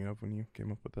thinking of when you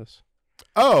came up with this?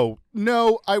 Oh,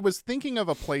 no, I was thinking of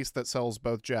a place that sells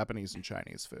both Japanese and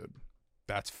Chinese food.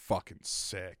 That's fucking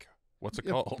sick. What's it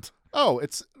called? Oh,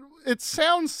 it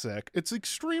sounds sick. It's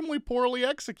extremely poorly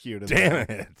exexecuted. Damn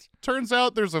it. Turns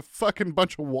out there's a fucking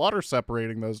bunch of water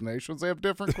separating those nations. They have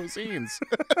different cuisines.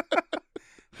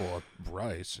 Well,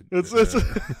 rice. It's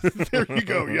there you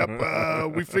go.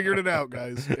 Yep. We figured it out,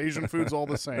 guys. Asian food's all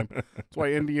the same. That's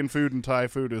why Indian food and Thai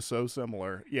food is so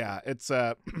similar. Yeah, it's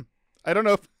I don't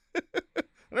know if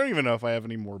I don't even know if I have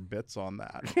any more bits on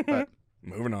that. But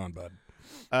moving on, bud.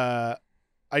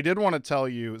 I did want to tell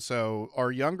you, so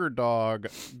our younger dog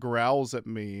growls at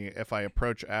me if I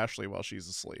approach Ashley while she's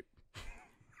asleep.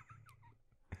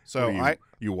 So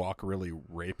you walk really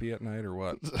rapey at night or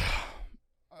what?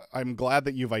 I'm glad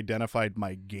that you've identified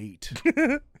my gait.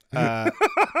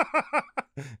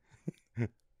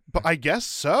 But I guess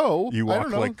so. You I walk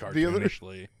don't know. like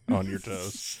cartoonishly on your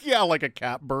toes. Yeah, like a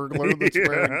cat burglar that's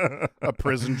wearing a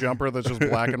prison jumper that's just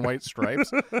black and white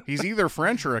stripes. He's either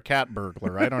French or a cat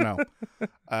burglar. I don't know.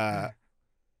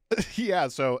 Yeah,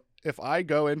 so if I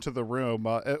go into the room,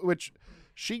 which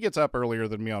She gets up earlier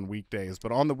than me on weekdays,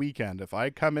 but on the weekend, if I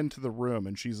come into the room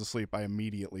and she's asleep, I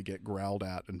immediately get growled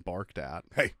at and barked at.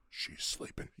 Hey, she's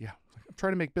sleeping. Yeah. I'm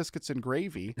trying to make biscuits and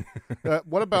gravy.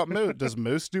 What about Moose? Does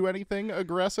Moose do anything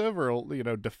aggressive or,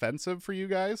 defensive for you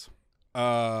guys?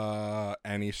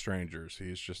 Any strangers.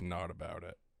 He's just not about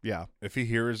it. Yeah. If he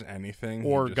hears anything.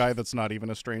 Or a guy that's not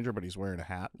even a stranger, but he's wearing a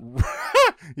hat.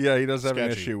 Yeah, he does have an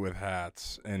Sketchy. issue with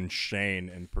hats, and Shane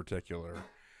in particular.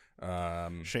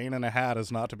 Shane in a hat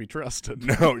is not to be trusted.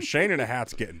 No, Shane in a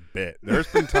hat's getting bit. There's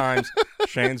been times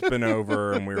Shane's been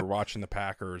over and we were watching the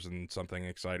Packers and something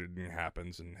exciting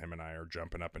happens and him and I are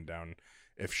jumping up and down.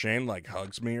 If Shane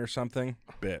hugs me or something,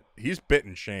 bit. He's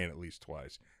bitten Shane at least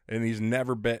twice. And he's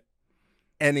never bit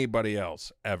anybody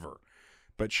else ever.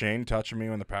 But Shane touching me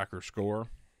when the Packers score.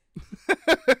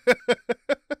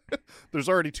 There's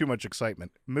already too much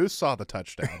excitement. Moose saw the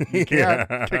touchdown. You can't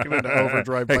kick it into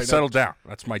overdrive. Hey, settle down.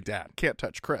 That's my dad. Can't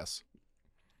touch Chris.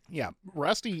 Yeah,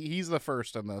 Rusty, he's the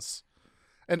first in this.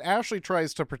 And Ashley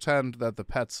tries to pretend that the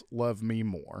pets love me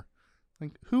more.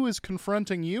 Like, who is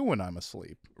confronting you when I'm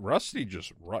asleep? Rusty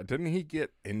didn't he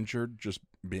get injured just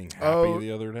being happy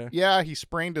the other day? Yeah, he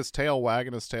sprained his tail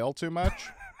wagging his tail too much,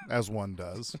 as one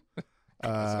does.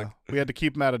 We had to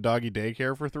keep him out of doggy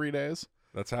daycare for 3 days.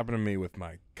 That's happened to me with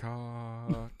my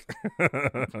cock.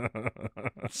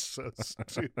 So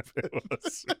stupid.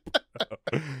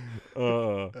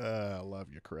 I love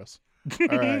you, Chris.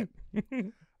 All right.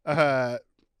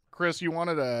 Chris, you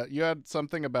had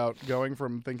something about going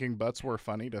from thinking butts were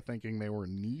funny to thinking they were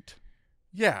neat.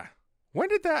 Yeah. When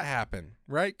did that happen?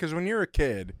 Right? Because when you're a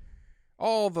kid,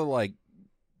 all the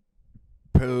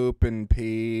poop and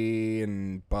pee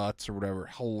and butts or whatever,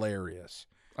 hilarious.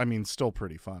 I mean, still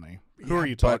pretty funny. Who are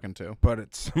you talking to? But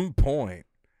at some point,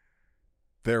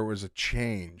 there was a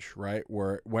change, right?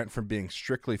 Where it went from being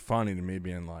strictly funny to me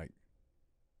being like,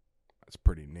 that's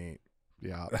pretty neat.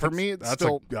 Yeah. For me,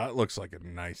 that looks like a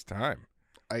nice time.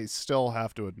 I still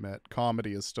have to admit,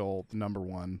 comedy is still the number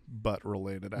one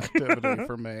butt-related activity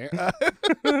for me.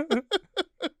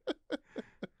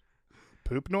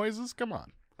 Poop noises? Come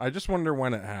on. I just wonder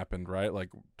when it happened, right?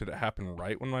 Did it happen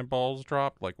right when my balls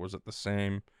dropped? Was it the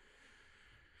same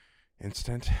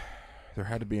instant? There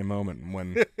had to be a moment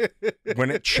when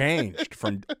it changed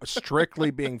from strictly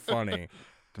being funny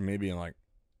to me being like,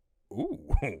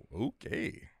 ooh,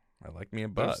 okay, I like me a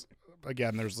butt.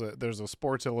 There's a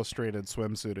Sports Illustrated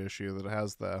swimsuit issue that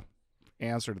has the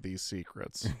answer to these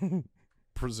secrets,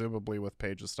 presumably with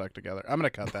pages stuck together. I'm going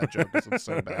to cut that joke because it's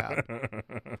so bad.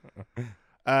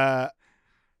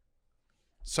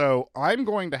 So I'm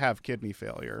going to have kidney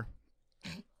failure.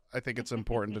 I think it's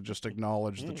important to just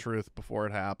acknowledge the truth before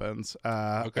it happens.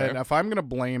 Okay. And if I'm going to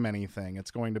blame anything, it's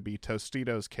going to be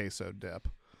Tostitos queso dip.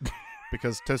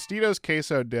 Because Tostitos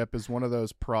queso dip is one of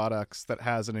those products that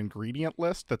has an ingredient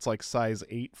list that's like size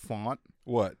 8 font.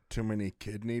 What? Too many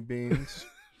kidney beans?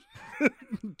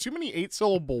 Too many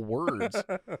 8-syllable words.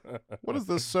 What is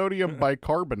the sodium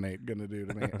bicarbonate going to do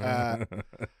to me?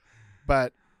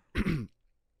 But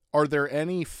are there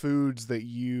any foods that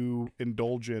you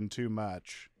indulge in too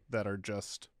much that are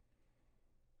just,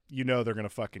 they're going to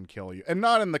fucking kill you? And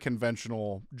not in the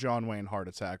conventional John Wayne heart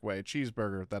attack way.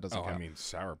 Cheeseburger, that doesn't count. I mean,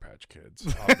 Sour Patch Kids,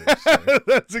 obviously.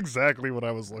 That's exactly what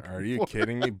I was looking for. Are you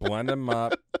kidding me? Blend them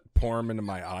up, pour them into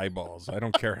my eyeballs. I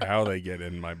don't care how they get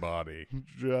in my body.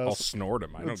 I'll snort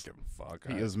them. I don't give a fuck.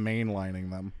 He is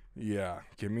mainlining them. Yeah.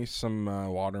 Give me some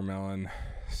watermelon,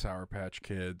 Sour Patch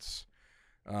Kids.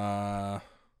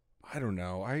 I don't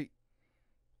know.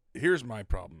 Here's my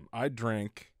problem. I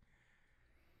drink,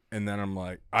 and then I'm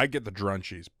like, I get the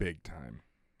drunchies big time.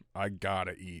 I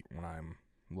gotta eat when I'm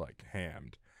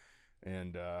hammed,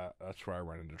 and that's where I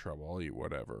run into trouble. I'll eat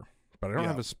whatever, but I don't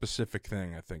have a specific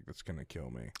thing I think that's gonna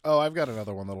kill me. Oh, I've got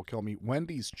another one that'll kill me.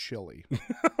 Wendy's chili.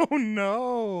 Oh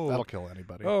no, that'll kill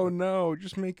anybody. Oh no,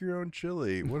 just make your own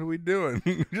chili. What are we doing?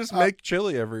 Just make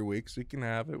chili every week so you can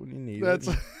have it when you need it.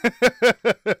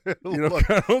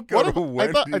 Don't go to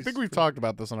Wendy's. I think we've talked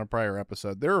about this on a prior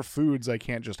episode. There are foods I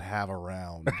can't just have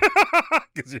around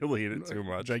because you'll eat it too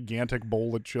much. Gigantic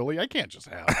bowl of chili. I can't just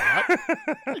have that.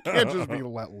 I can't just be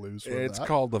let loose with It's that.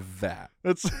 called a vat.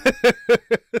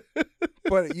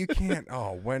 But you can't.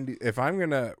 Oh, Wendy. If we're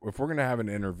gonna have an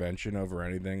intervention over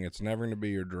anything, it's never gonna be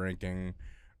your drinking,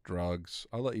 drugs.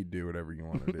 I'll let you do whatever you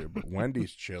want to do. But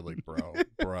Wendy's chili,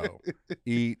 bro,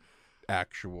 eat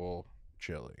actual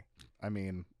chili. I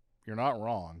mean, you're not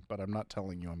wrong, but I'm not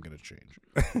telling you I'm gonna change.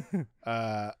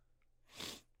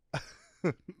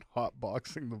 Hot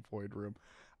boxing the void room.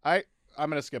 I'm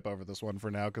going to skip over this one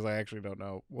for now because I actually don't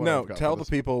know what I've got tell for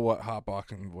the people what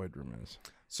hotboxing the void room is.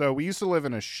 So we used to live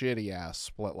in a shitty ass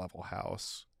split level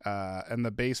house, and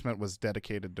the basement was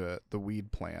dedicated to the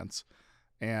weed plants,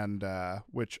 and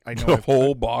which I know The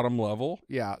whole bottom level.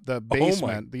 yeah, the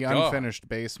basement, the God. unfinished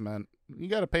basement. You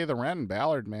got to pay the rent in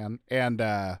Ballard, man. And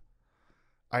I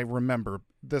remember,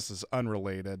 this is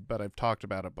unrelated, but I've talked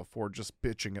about it before, just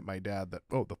bitching at my dad that,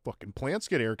 oh, the fucking plants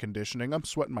get air conditioning. I'm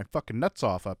sweating my fucking nuts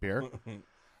off up here.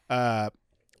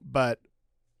 But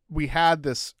we had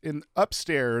this in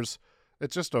upstairs.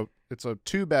 It's a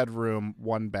 2-bedroom,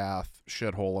 1-bath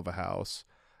shithole of a house.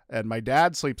 And my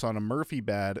dad sleeps on a Murphy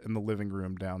bed in the living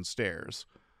room downstairs.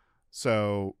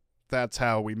 So that's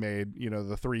how we made,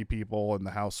 the 3 people in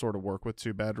the house sort of work with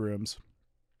 2 bedrooms.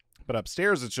 But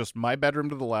upstairs, it's just my bedroom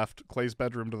to the left, Clay's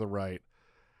bedroom to the right,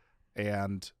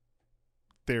 and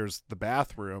there's the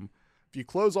bathroom. If you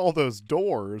close all those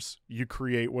doors, you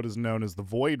create what is known as the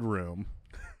void room,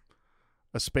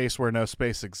 a space where no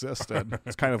space existed.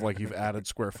 It's kind of like you've added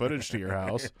square footage to your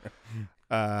house.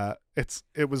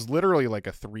 It was literally like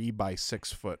a 3 by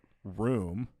 6 foot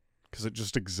room because it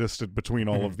just existed between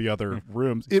all of the other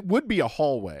rooms. It would be a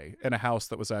hallway in a house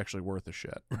that was actually worth a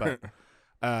shit.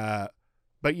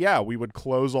 But yeah, we would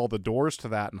close all the doors to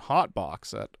that and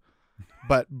hotbox it.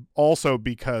 But also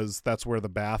because that's where the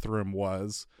bathroom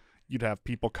was, you'd have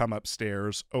people come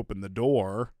upstairs, open the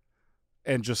door,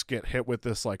 and just get hit with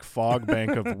this like fog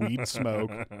bank of weed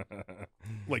smoke,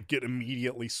 like get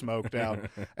immediately smoked out.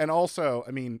 And also,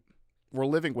 I mean, we're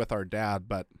living with our dad,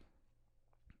 but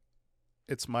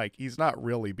it's Mike. He's not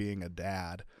really being a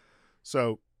dad.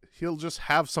 So he'll just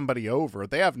have somebody over.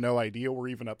 They have no idea we're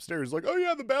even upstairs. He's like, oh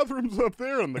yeah, the bathroom's up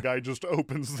there. And the guy just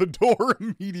opens the door,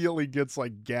 immediately gets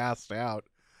like gassed out.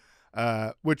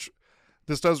 Which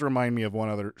this does remind me of one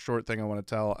other short thing I want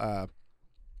to tell.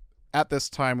 At this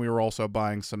time, we were also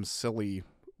buying some silly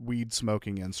weed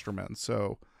smoking instruments.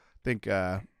 So I think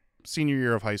senior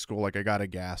year of high school, like I got a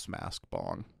gas mask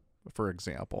bong, for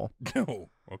example. Oh,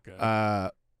 okay.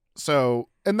 So,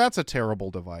 and that's a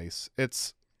terrible device.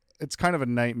 It's kind of a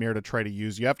nightmare to try to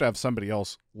use. You have to have somebody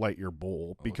else light your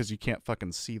bowl because you can't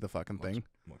fucking see the fucking thing.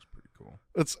 Looks pretty cool.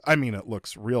 It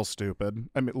looks real stupid.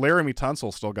 I mean, Laramie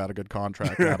Tunsil still got a good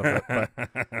contract out of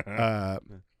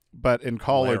it, but in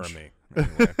college, Laramie. Anyway.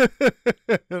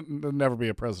 there'll never be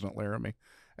a President Laramie.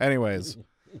 Anyways,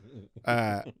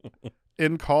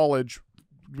 in college,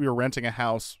 we were renting a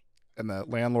house and the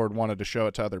landlord wanted to show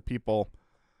it to other people. I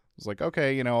was like,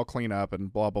 okay, I'll clean up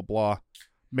and blah, blah, blah.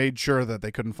 Made sure that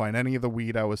they couldn't find any of the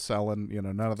weed I was selling,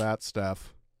 none of that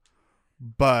stuff.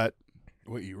 But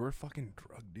Wait, you were a fucking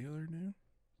drug dealer, dude?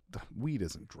 Weed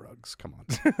isn't drugs. Come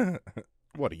on.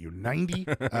 What are you, 90?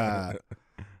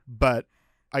 But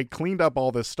I cleaned up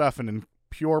all this stuff, and in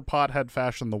pure pothead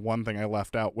fashion, the one thing I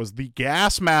left out was the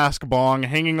gas mask bong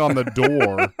hanging on the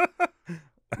door.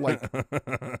 Like,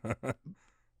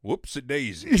 whoops a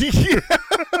daisy. yeah.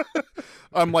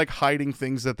 I'm like hiding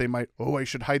things that they might, I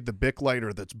should hide the Bic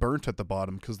lighter that's burnt at the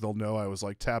bottom because they'll know I was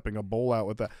like tapping a bowl out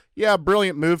with that. Yeah,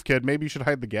 brilliant move, kid. Maybe you should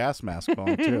hide the gas mask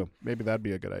bong too. Maybe that'd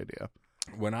be a good idea.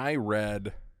 When I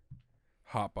read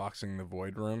Hotboxing the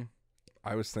Void Room,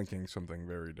 I was thinking something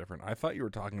very different. I thought you were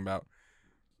talking about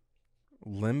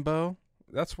limbo.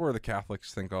 That's where the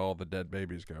Catholics think all the dead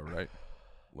babies go, right?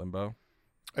 Limbo.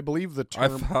 I believe the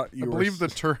term. I thought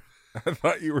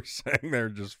you were saying they're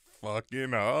just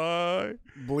fucking high.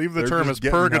 Believe the term is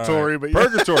purgatory, but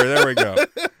purgatory. There we go.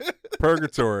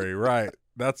 Purgatory, right?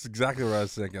 That's exactly what I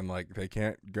was thinking. Like they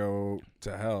can't go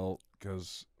to hell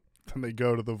because then they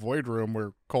go to the void room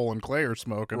where Cole and Clay are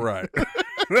smoking. Right.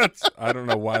 I don't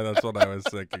know why that's what I was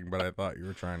thinking, but I thought you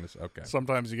were trying to. Okay.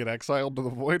 Sometimes you get exiled to the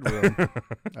void room.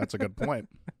 That's a good point.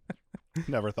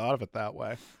 Never thought of it that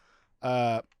way.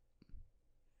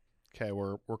 Okay,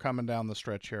 we're coming down the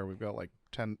stretch here. We've got like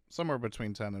 10, somewhere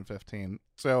between 10 and 15.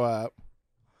 So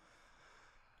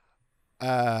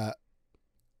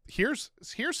here's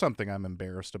something I'm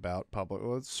embarrassed about publicly.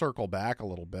 Let's circle back a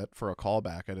little bit for a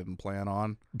callback I didn't plan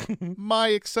on.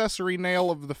 My accessory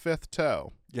nail of the 5th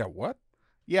toe. Yeah, what?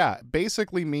 Yeah,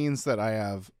 basically means that I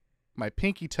have my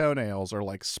pinky toenails are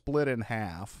like split in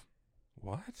half.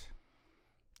 What?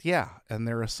 Yeah, and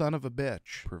they're a son of a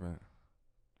bitch.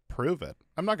 Prove it.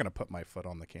 I'm not going to put my foot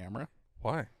on the camera.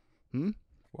 Why?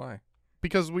 Why?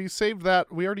 Because we saved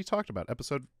that. We already talked about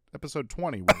episode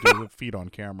 20. We do the feet on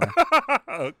camera.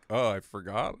 Oh, I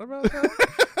forgot about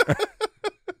that.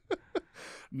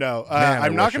 No, Man,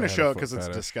 I'm not going to I had show a it because foot it's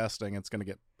fetish. disgusting. It's going to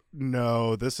get.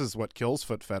 No, this is what kills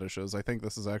foot fetishes. I think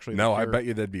this is actually. No, the I cure. bet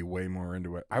you they'd be way more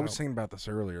into it. I was Oh. thinking about this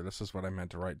earlier. This is what I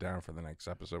meant to write down for the next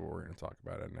episode, but we're going to talk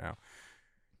about it now.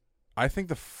 I think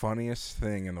the funniest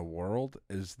thing in the world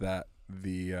is that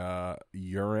the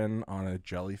urine on a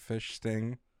jellyfish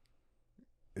sting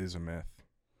is a myth.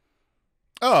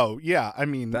 Oh, yeah. I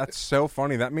mean, That's so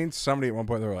funny. That means somebody at one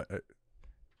point, they're like, I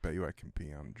bet you I can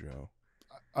pee on Joe.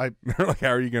 They're like, how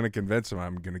are you going to convince him?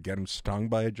 I'm going to get him stung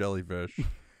by a jellyfish.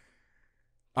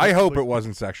 I hope it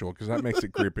wasn't sexual because that makes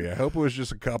it creepy. I hope it was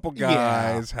just a couple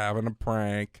guys having a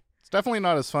prank. It's definitely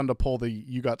not as fun to pull the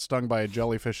 "you got stung by a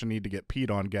jellyfish and need to get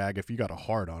peed on" gag if you got a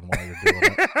hard on while you're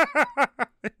doing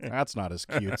it. That's not as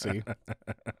cutesy.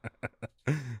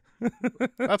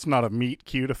 That's not a meat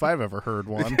cute if I've ever heard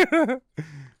one.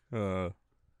 But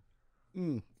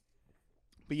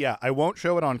yeah, I won't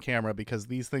show it on camera because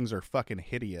these things are fucking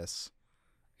hideous.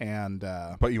 And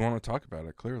but you want to talk about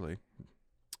it, clearly.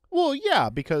 Well, yeah,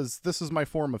 because this is my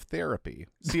form of therapy.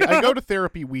 See, I go to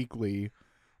therapy weekly.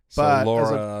 So but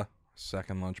Laura,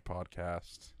 Second Lunch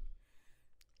Podcast.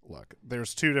 Look,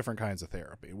 there's two different kinds of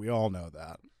therapy. We all know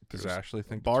that. Does Ashley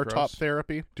think bar it's top gross?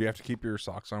 therapy? Do you have to keep your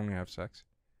socks on when you have sex?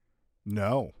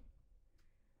 No.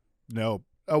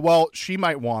 Well, she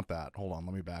might want that. Hold on,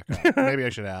 let me back up. Maybe I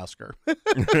should ask her.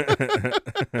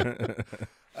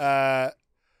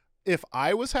 If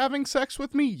I was having sex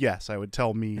with me, yes, I would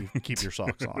tell me keep your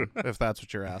socks on. If that's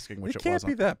what you're asking, which it wasn't. Can't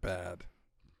be that bad.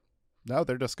 No,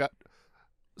 they're just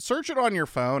search it on your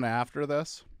phone after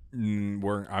this.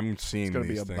 I'm seeing It's these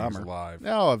be a things bummer. live.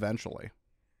 No, eventually.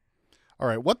 All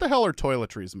right, what the hell are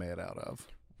toiletries made out of?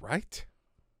 Right?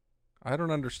 I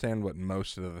don't understand what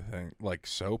most of the thing, like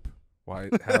soap. Why?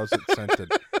 How's it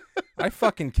scented? I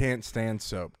fucking can't stand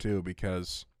soap too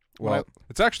because, well,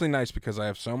 it's actually nice because I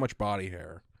have so much body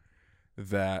hair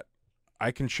that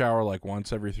I can shower like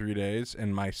once every 3 days,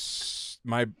 and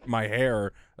my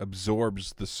hair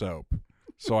absorbs the soap,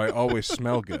 so I always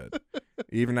smell good.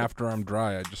 Even after I'm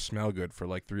dry, I just smell good for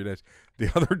like 3 days. The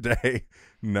other day,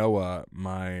 Noah,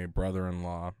 my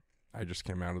brother-in-law, I just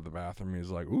came out of the bathroom.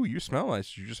 He's like, "Ooh, you smell nice.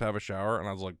 Did you just have a shower?" And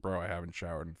I was like, "Bro, I haven't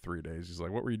showered in 3 days." He's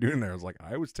like, "What were you doing there?" I was like,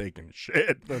 "I was taking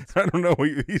shit." I don't know.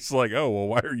 He's like, "Oh, well,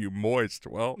 why are you moist?"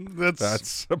 Well,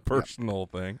 that's a personal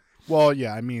thing. Well,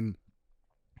 yeah, I mean,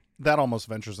 that almost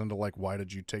ventures into like, why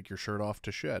did you take your shirt off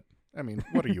to shit? I mean,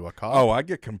 what are you, a cop? Oh, I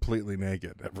get completely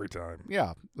naked every time.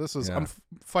 Yeah, this is, I'm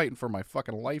fighting for my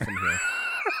fucking life in here.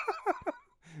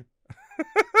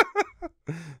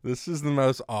 This is the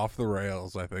most off the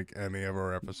rails I think any of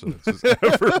our episodes has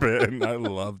ever been. I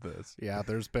love this. Yeah,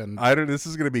 there's been... This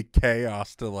is going to be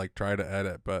chaos to like try to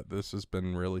edit, but this has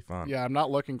been really fun. Yeah, I'm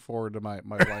not looking forward to my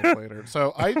life later.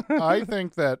 So I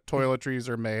think that toiletries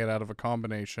are made out of a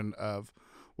combination of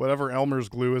whatever Elmer's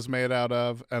glue is made out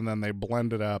of, and then they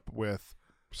blend it up with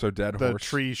the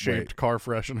tree-shaped car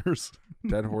fresheners.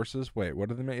 Dead horses? Wait, what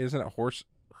are they made? Isn't it horse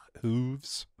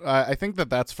hooves? I think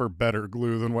that's for better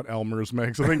glue than what Elmer's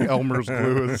makes. I think Elmer's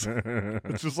glue is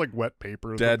it's just like wet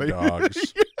paper. Dead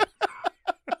dogs.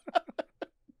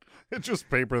 It's just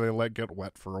paper they let get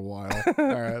wet for a while. All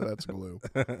right, that's glue.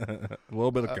 A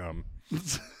little bit of gum.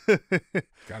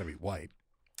 Gotta be white.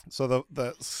 So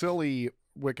the silly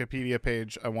Wikipedia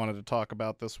page I wanted to talk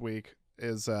about this week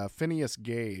is Phineas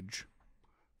Gage.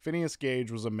 Phineas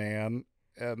Gage was a man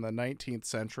in the 19th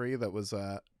century that was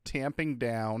tamping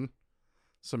down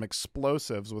some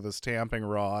explosives with his tamping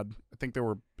rod. I think they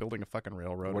were building a fucking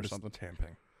railroad or something. What is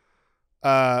tamping?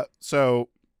 So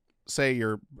say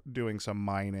you're doing some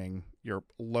mining, you're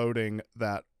loading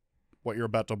what you're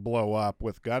about to blow up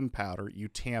with gunpowder, you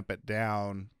tamp it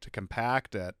down to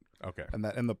compact it. Okay. And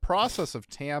that in the process of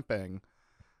tamping,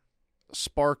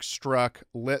 sparks struck,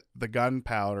 lit the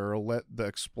gunpowder, lit the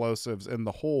explosives in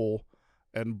the hole,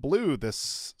 and blew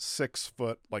this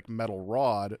 6-foot like metal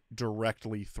rod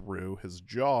directly through his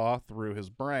jaw, through his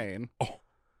brain. Oh.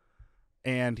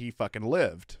 And he fucking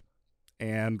lived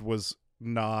and was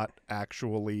not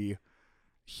actually...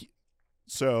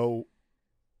 So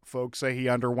folks say he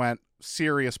underwent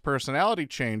serious personality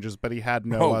changes, but he had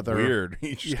no other... weird.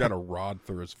 He just got a rod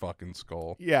through his fucking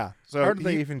skull. Yeah. So how did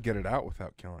they even get it out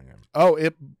without killing him? Oh,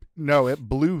 it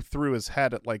blew through his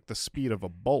head at like the speed of a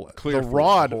bullet. Clear the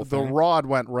rod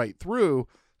went right through,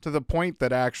 to the point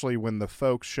that actually when the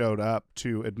folks showed up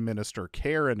to administer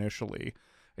care initially,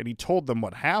 and he told them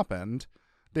what happened,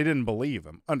 they didn't believe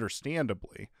him,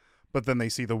 understandably. But then they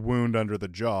see the wound under the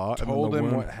jaw. Told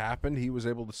him what happened. He was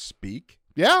able to speak.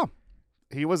 Yeah.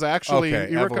 He was actually...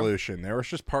 evolution. There was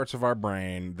just parts of our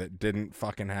brain that didn't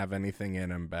fucking have anything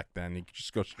in him back then. You could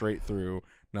just go straight through.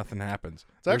 Nothing happens.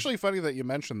 It's actually funny that you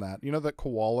mentioned that. You know that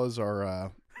koalas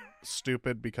are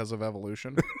stupid because of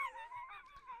evolution?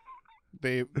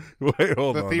 They Wait,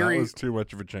 hold the on. theory- That was too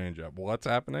much of a change up. What's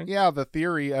happening? Yeah, the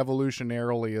theory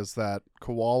evolutionarily is that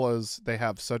koalas, they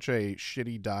have such a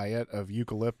shitty diet of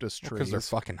eucalyptus trees. Because they're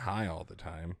fucking high all the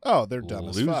time. Oh, they're dumb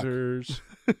as fuck. Losers.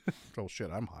 Oh shit,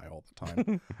 I'm high all the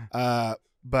time.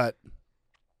 But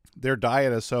their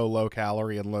diet is so low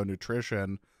calorie and low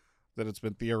nutrition that it's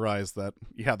been theorized that,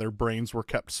 yeah, their brains were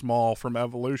kept small from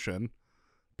evolution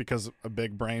because a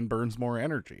big brain burns more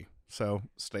energy. So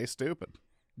stay stupid.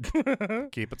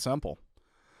 Keep it simple.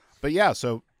 But yeah,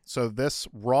 so this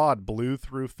rod blew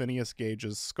through Phineas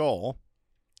Gage's skull,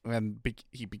 and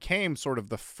he became sort of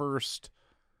the first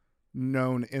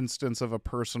known instance of a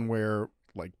person where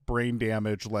like brain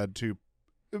damage led to,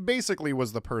 basically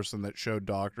was the person that showed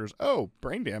doctors, oh,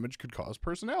 brain damage could cause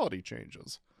personality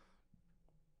changes.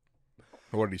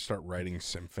 What did he start writing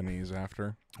symphonies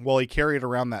after? Well, he carried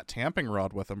around that tamping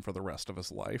rod with him for the rest of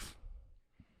his life.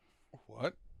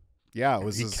 What? Yeah, it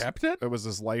was He kept it? It was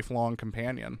his lifelong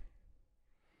companion.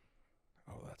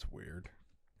 Oh, that's weird.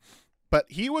 But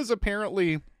he was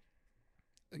apparently,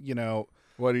 you know,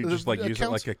 What, he just like use it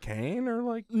accounts- like a cane or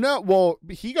like? no, well,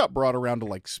 he got brought around to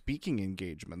like speaking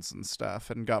engagements and stuff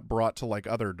and got brought to like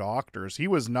other doctors. He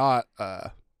was not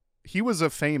he was a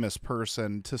famous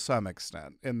person to some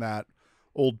extent in that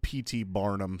old P.T.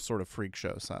 Barnum sort of freak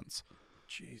show sense.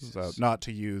 Jesus. So not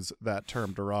to use that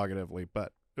term derogatively,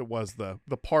 but it was the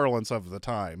parlance of the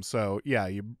time. So yeah,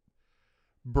 you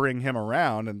bring him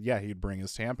around and yeah, he'd bring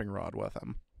his tamping rod with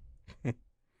him.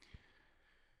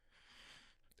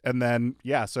 And then,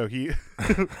 yeah, so he,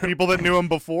 people that knew him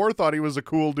before thought he was a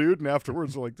cool dude, and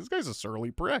afterwards they're like, this guy's a surly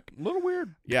prick. A little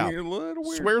weird. Yeah. A little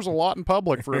weird. Swears a lot in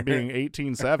public for it being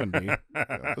 1870.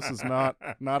 Yeah, this is not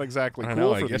exactly I cool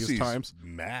know, I for guess these he's times.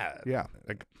 mad. Yeah.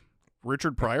 Like,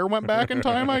 Richard Pryor went back in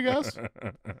time, I guess.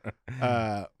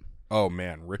 Oh,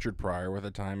 man. Richard Pryor with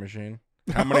a time machine?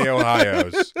 How many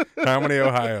Ohios? How many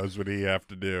Ohios would he have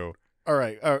to do? All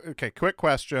right. Okay, quick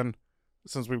question.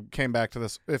 Since we came back to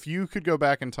this, if you could go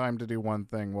back in time to do one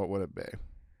thing, what would it be?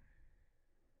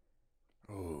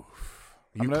 Oof.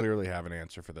 You clearly have an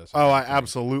answer for this. Oh, I think.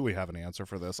 absolutely have an anser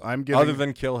for this. I'm giving, Other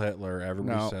than kill Hitler,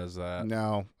 everybody No. says that.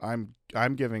 no, I'm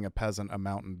giving a peasant a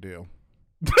Mountain Dew.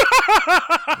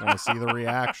 I want to see the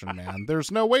reaction, man.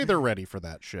 There's no way they're ready for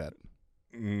that shit.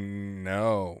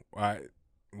 No.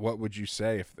 What would you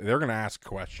say if they're going to ask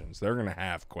questions? They're going to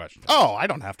have questions. Oh, I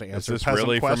don't have to answer this peasant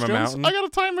really from a questions. mountain? I got a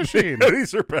time machine.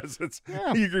 These are peasants.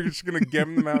 Yeah. You're just going to give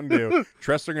them the Mountain Dew.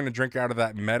 Trust they're going to drink out of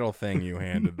that metal thing you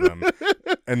handed them.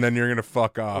 And then you're going to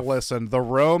fuck off. Listen, the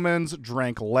Romans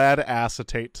drank lead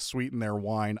acetate to sweeten their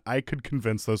wine. I could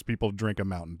convince those people to drink a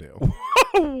Mountain Dew.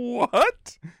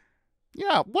 What?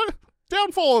 Yeah, what?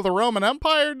 Downfall of the Roman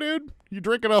Empire, dude. You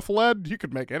drink enough lead, you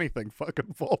could make anything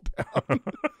fucking fall down.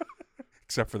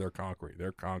 Except for their concrete.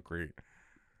 Their concrete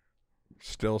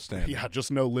still standing. Yeah,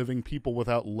 just no living people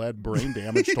without lead brain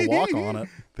damage to walk on it.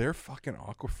 Their fucking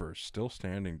aquifers still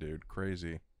standing, dude.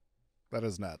 Crazy. That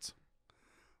is nuts.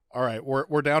 All right,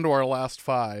 we're down to our last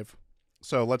 5.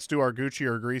 So let's do our Gucci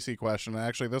or Greasy question.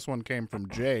 Actually, this one came from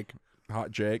Jake. Hot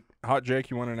Jake,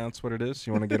 you want to announce what it is?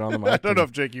 You want to get on the mic? I don't know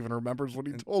if Jake even remembers what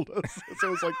he told us. So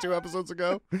it was like 2 episodes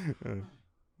ago.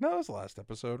 No, it was the last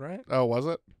episode, right? Oh, was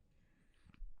it?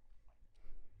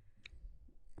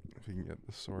 If you can get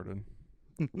this sorted.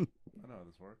 I know how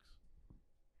this works.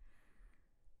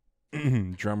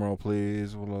 Drum roll,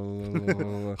 please.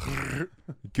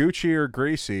 Gucci or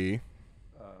Greasy?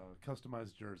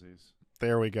 Customized jerseys.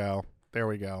 There we go.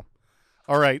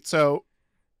 All right, so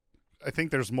I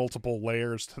think there's multiple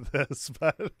layers to this,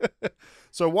 but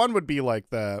so one would be like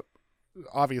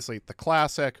obviously the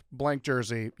classic blank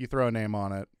jersey, you throw a name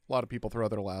on it. A lot of people throw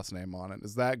their last name on it.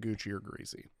 Is that Gucci or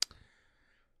Greasy?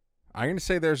 I'm going to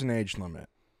say there's an age limit.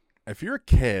 If you're a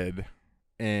kid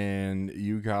and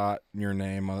you got your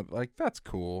name on, like, that's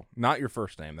cool. Not your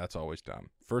first name. That's always dumb.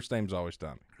 First name's always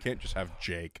dumb. You can't just have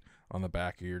Jake on the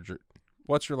back of your jersey.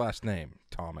 What's your last name?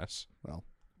 Thomas.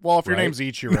 Well, if your Right? name's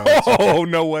Ichiro. it's- Oh,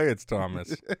 no way it's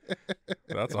Thomas.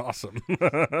 That's awesome.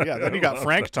 Yeah, then you got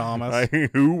Frank Thomas.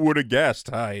 Who would have guessed?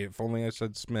 Hi, if only I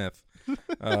said Smith.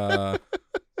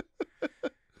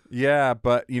 Yeah,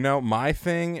 but, my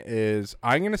thing is,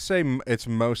 I'm going to say it's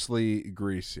mostly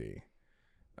Greasy.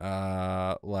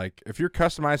 Like, if you're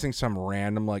customizing some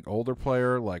random, like, older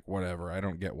player, like, whatever, I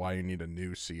don't get why you need a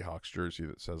new Seahawks jersey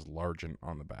that says Largent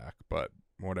on the back, but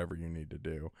whatever you need to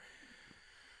do.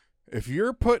 If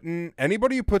you're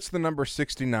anybody who puts the number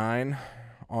 69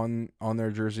 on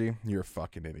their jersey, you're a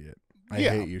fucking idiot. I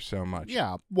hate you so much.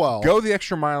 Yeah, well, Go the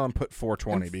extra mile and put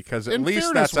 420 because at in least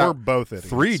fairness, that's we're out both idiots,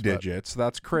 3 but- digits.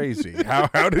 That's crazy.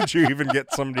 How did you even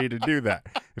get somebody to do that?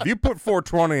 If you put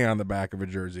 420 on the back of a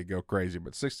jersey, go crazy.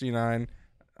 But 69,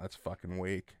 that's fucking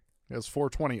weak. Is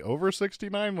 420 over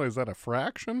 69? Is that a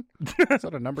fraction? Is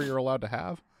that a number you're allowed to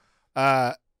have?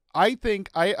 I think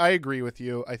I agree with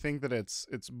you. I think that it's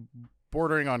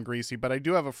bordering on greasy, but I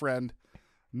do have a friend,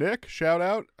 Nick, shout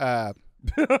out,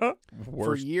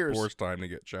 for years. Worst time to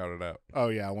get shouted out. Oh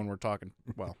yeah, when we're talking,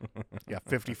 well, yeah,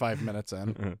 55 minutes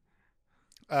in.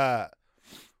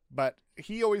 But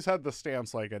he always had the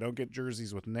stance like, I don't get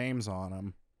jerseys with names on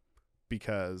them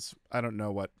because I don't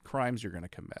know what crimes you're going to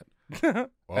commit.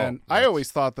 And I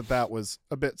always thought that was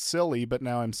a bit silly, but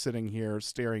now I'm sitting here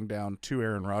staring down 2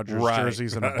 Aaron Rodgers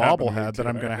jerseys and a bobblehead that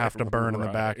I'm going to have to burn in the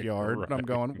backyard. And I'm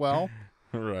going, well,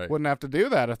 wouldn't have to do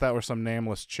that if that were some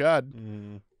nameless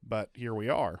chud, but here we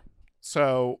are.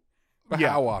 So, but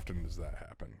how often does that happen?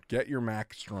 Get your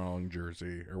Mac Strong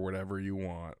jersey or whatever you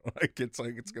want. It's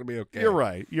going to be okay.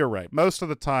 You're right. Most of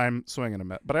the time, swinging a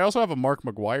mitt. But I also have a Mark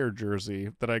McGuire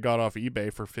jersey that I got off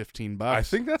eBay for $15. I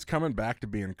think that's coming back to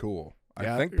being cool.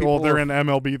 Yeah, I think they're in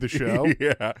MLB The Show.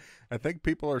 Yeah, I think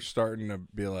people are starting to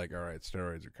be like, all right,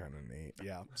 steroids are kind of neat.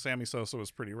 Yeah, Sammy Sosa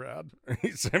was pretty rad.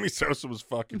 Sammy Sosa was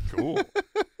fucking cool.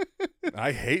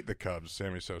 I hate the Cubs.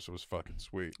 Sammy Sosa was fucking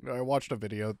sweet. I watched a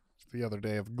video the other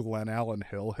day of Glenn Allen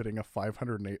Hill hitting a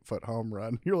 508-foot home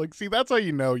run. You're like, see, that's how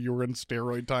you know you were in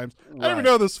steroid times. I don't even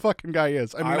know who this fucking guy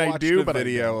is. I mean, I watched do, a but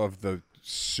video of the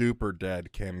super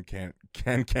dead Ken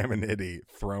Caminiti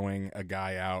throwing a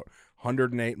guy out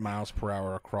 108 miles per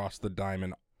hour across the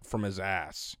diamond from his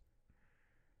ass.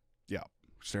 Yeah.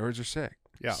 Steroids are sick.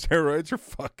 Yeah. Steroids are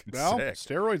fucking sick.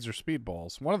 Steroids are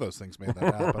speedballs. One of those things made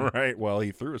that happen. Right. Well,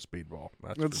 he threw a speedball.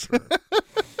 That's for sure.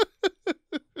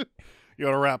 You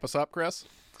want to wrap us up, Chris?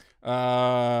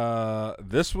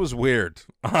 This was weird.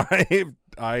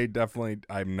 I definitely,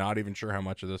 I'm not even sure how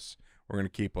much of this we're going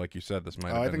to keep. Like you said, this might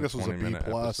have been I think this was a B+.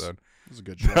 episode. This is a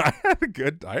good show.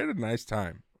 I had a nice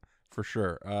time for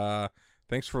sure.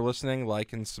 Thanks for listening.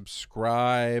 Like and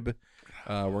subscribe.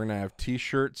 We're going to have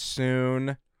t-shirts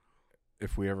soon.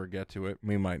 If we ever get to it,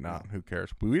 we might not. Who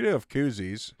cares? But we do have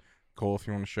koozies. Cole, if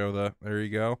you want to show there you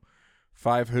go.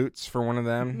 5 hoots for one of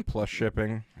them, plus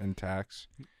shipping and tax.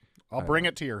 I'll bring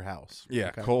it to your house. Yeah,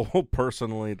 okay. Cole will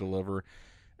personally deliver.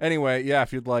 Anyway, yeah,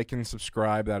 if you'd like and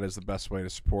subscribe, that is the best way to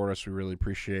support us. We really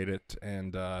appreciate it.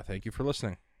 And thank you for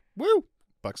listening. Woo!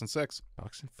 Bucks and 6.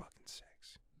 Bucks and fucking 6.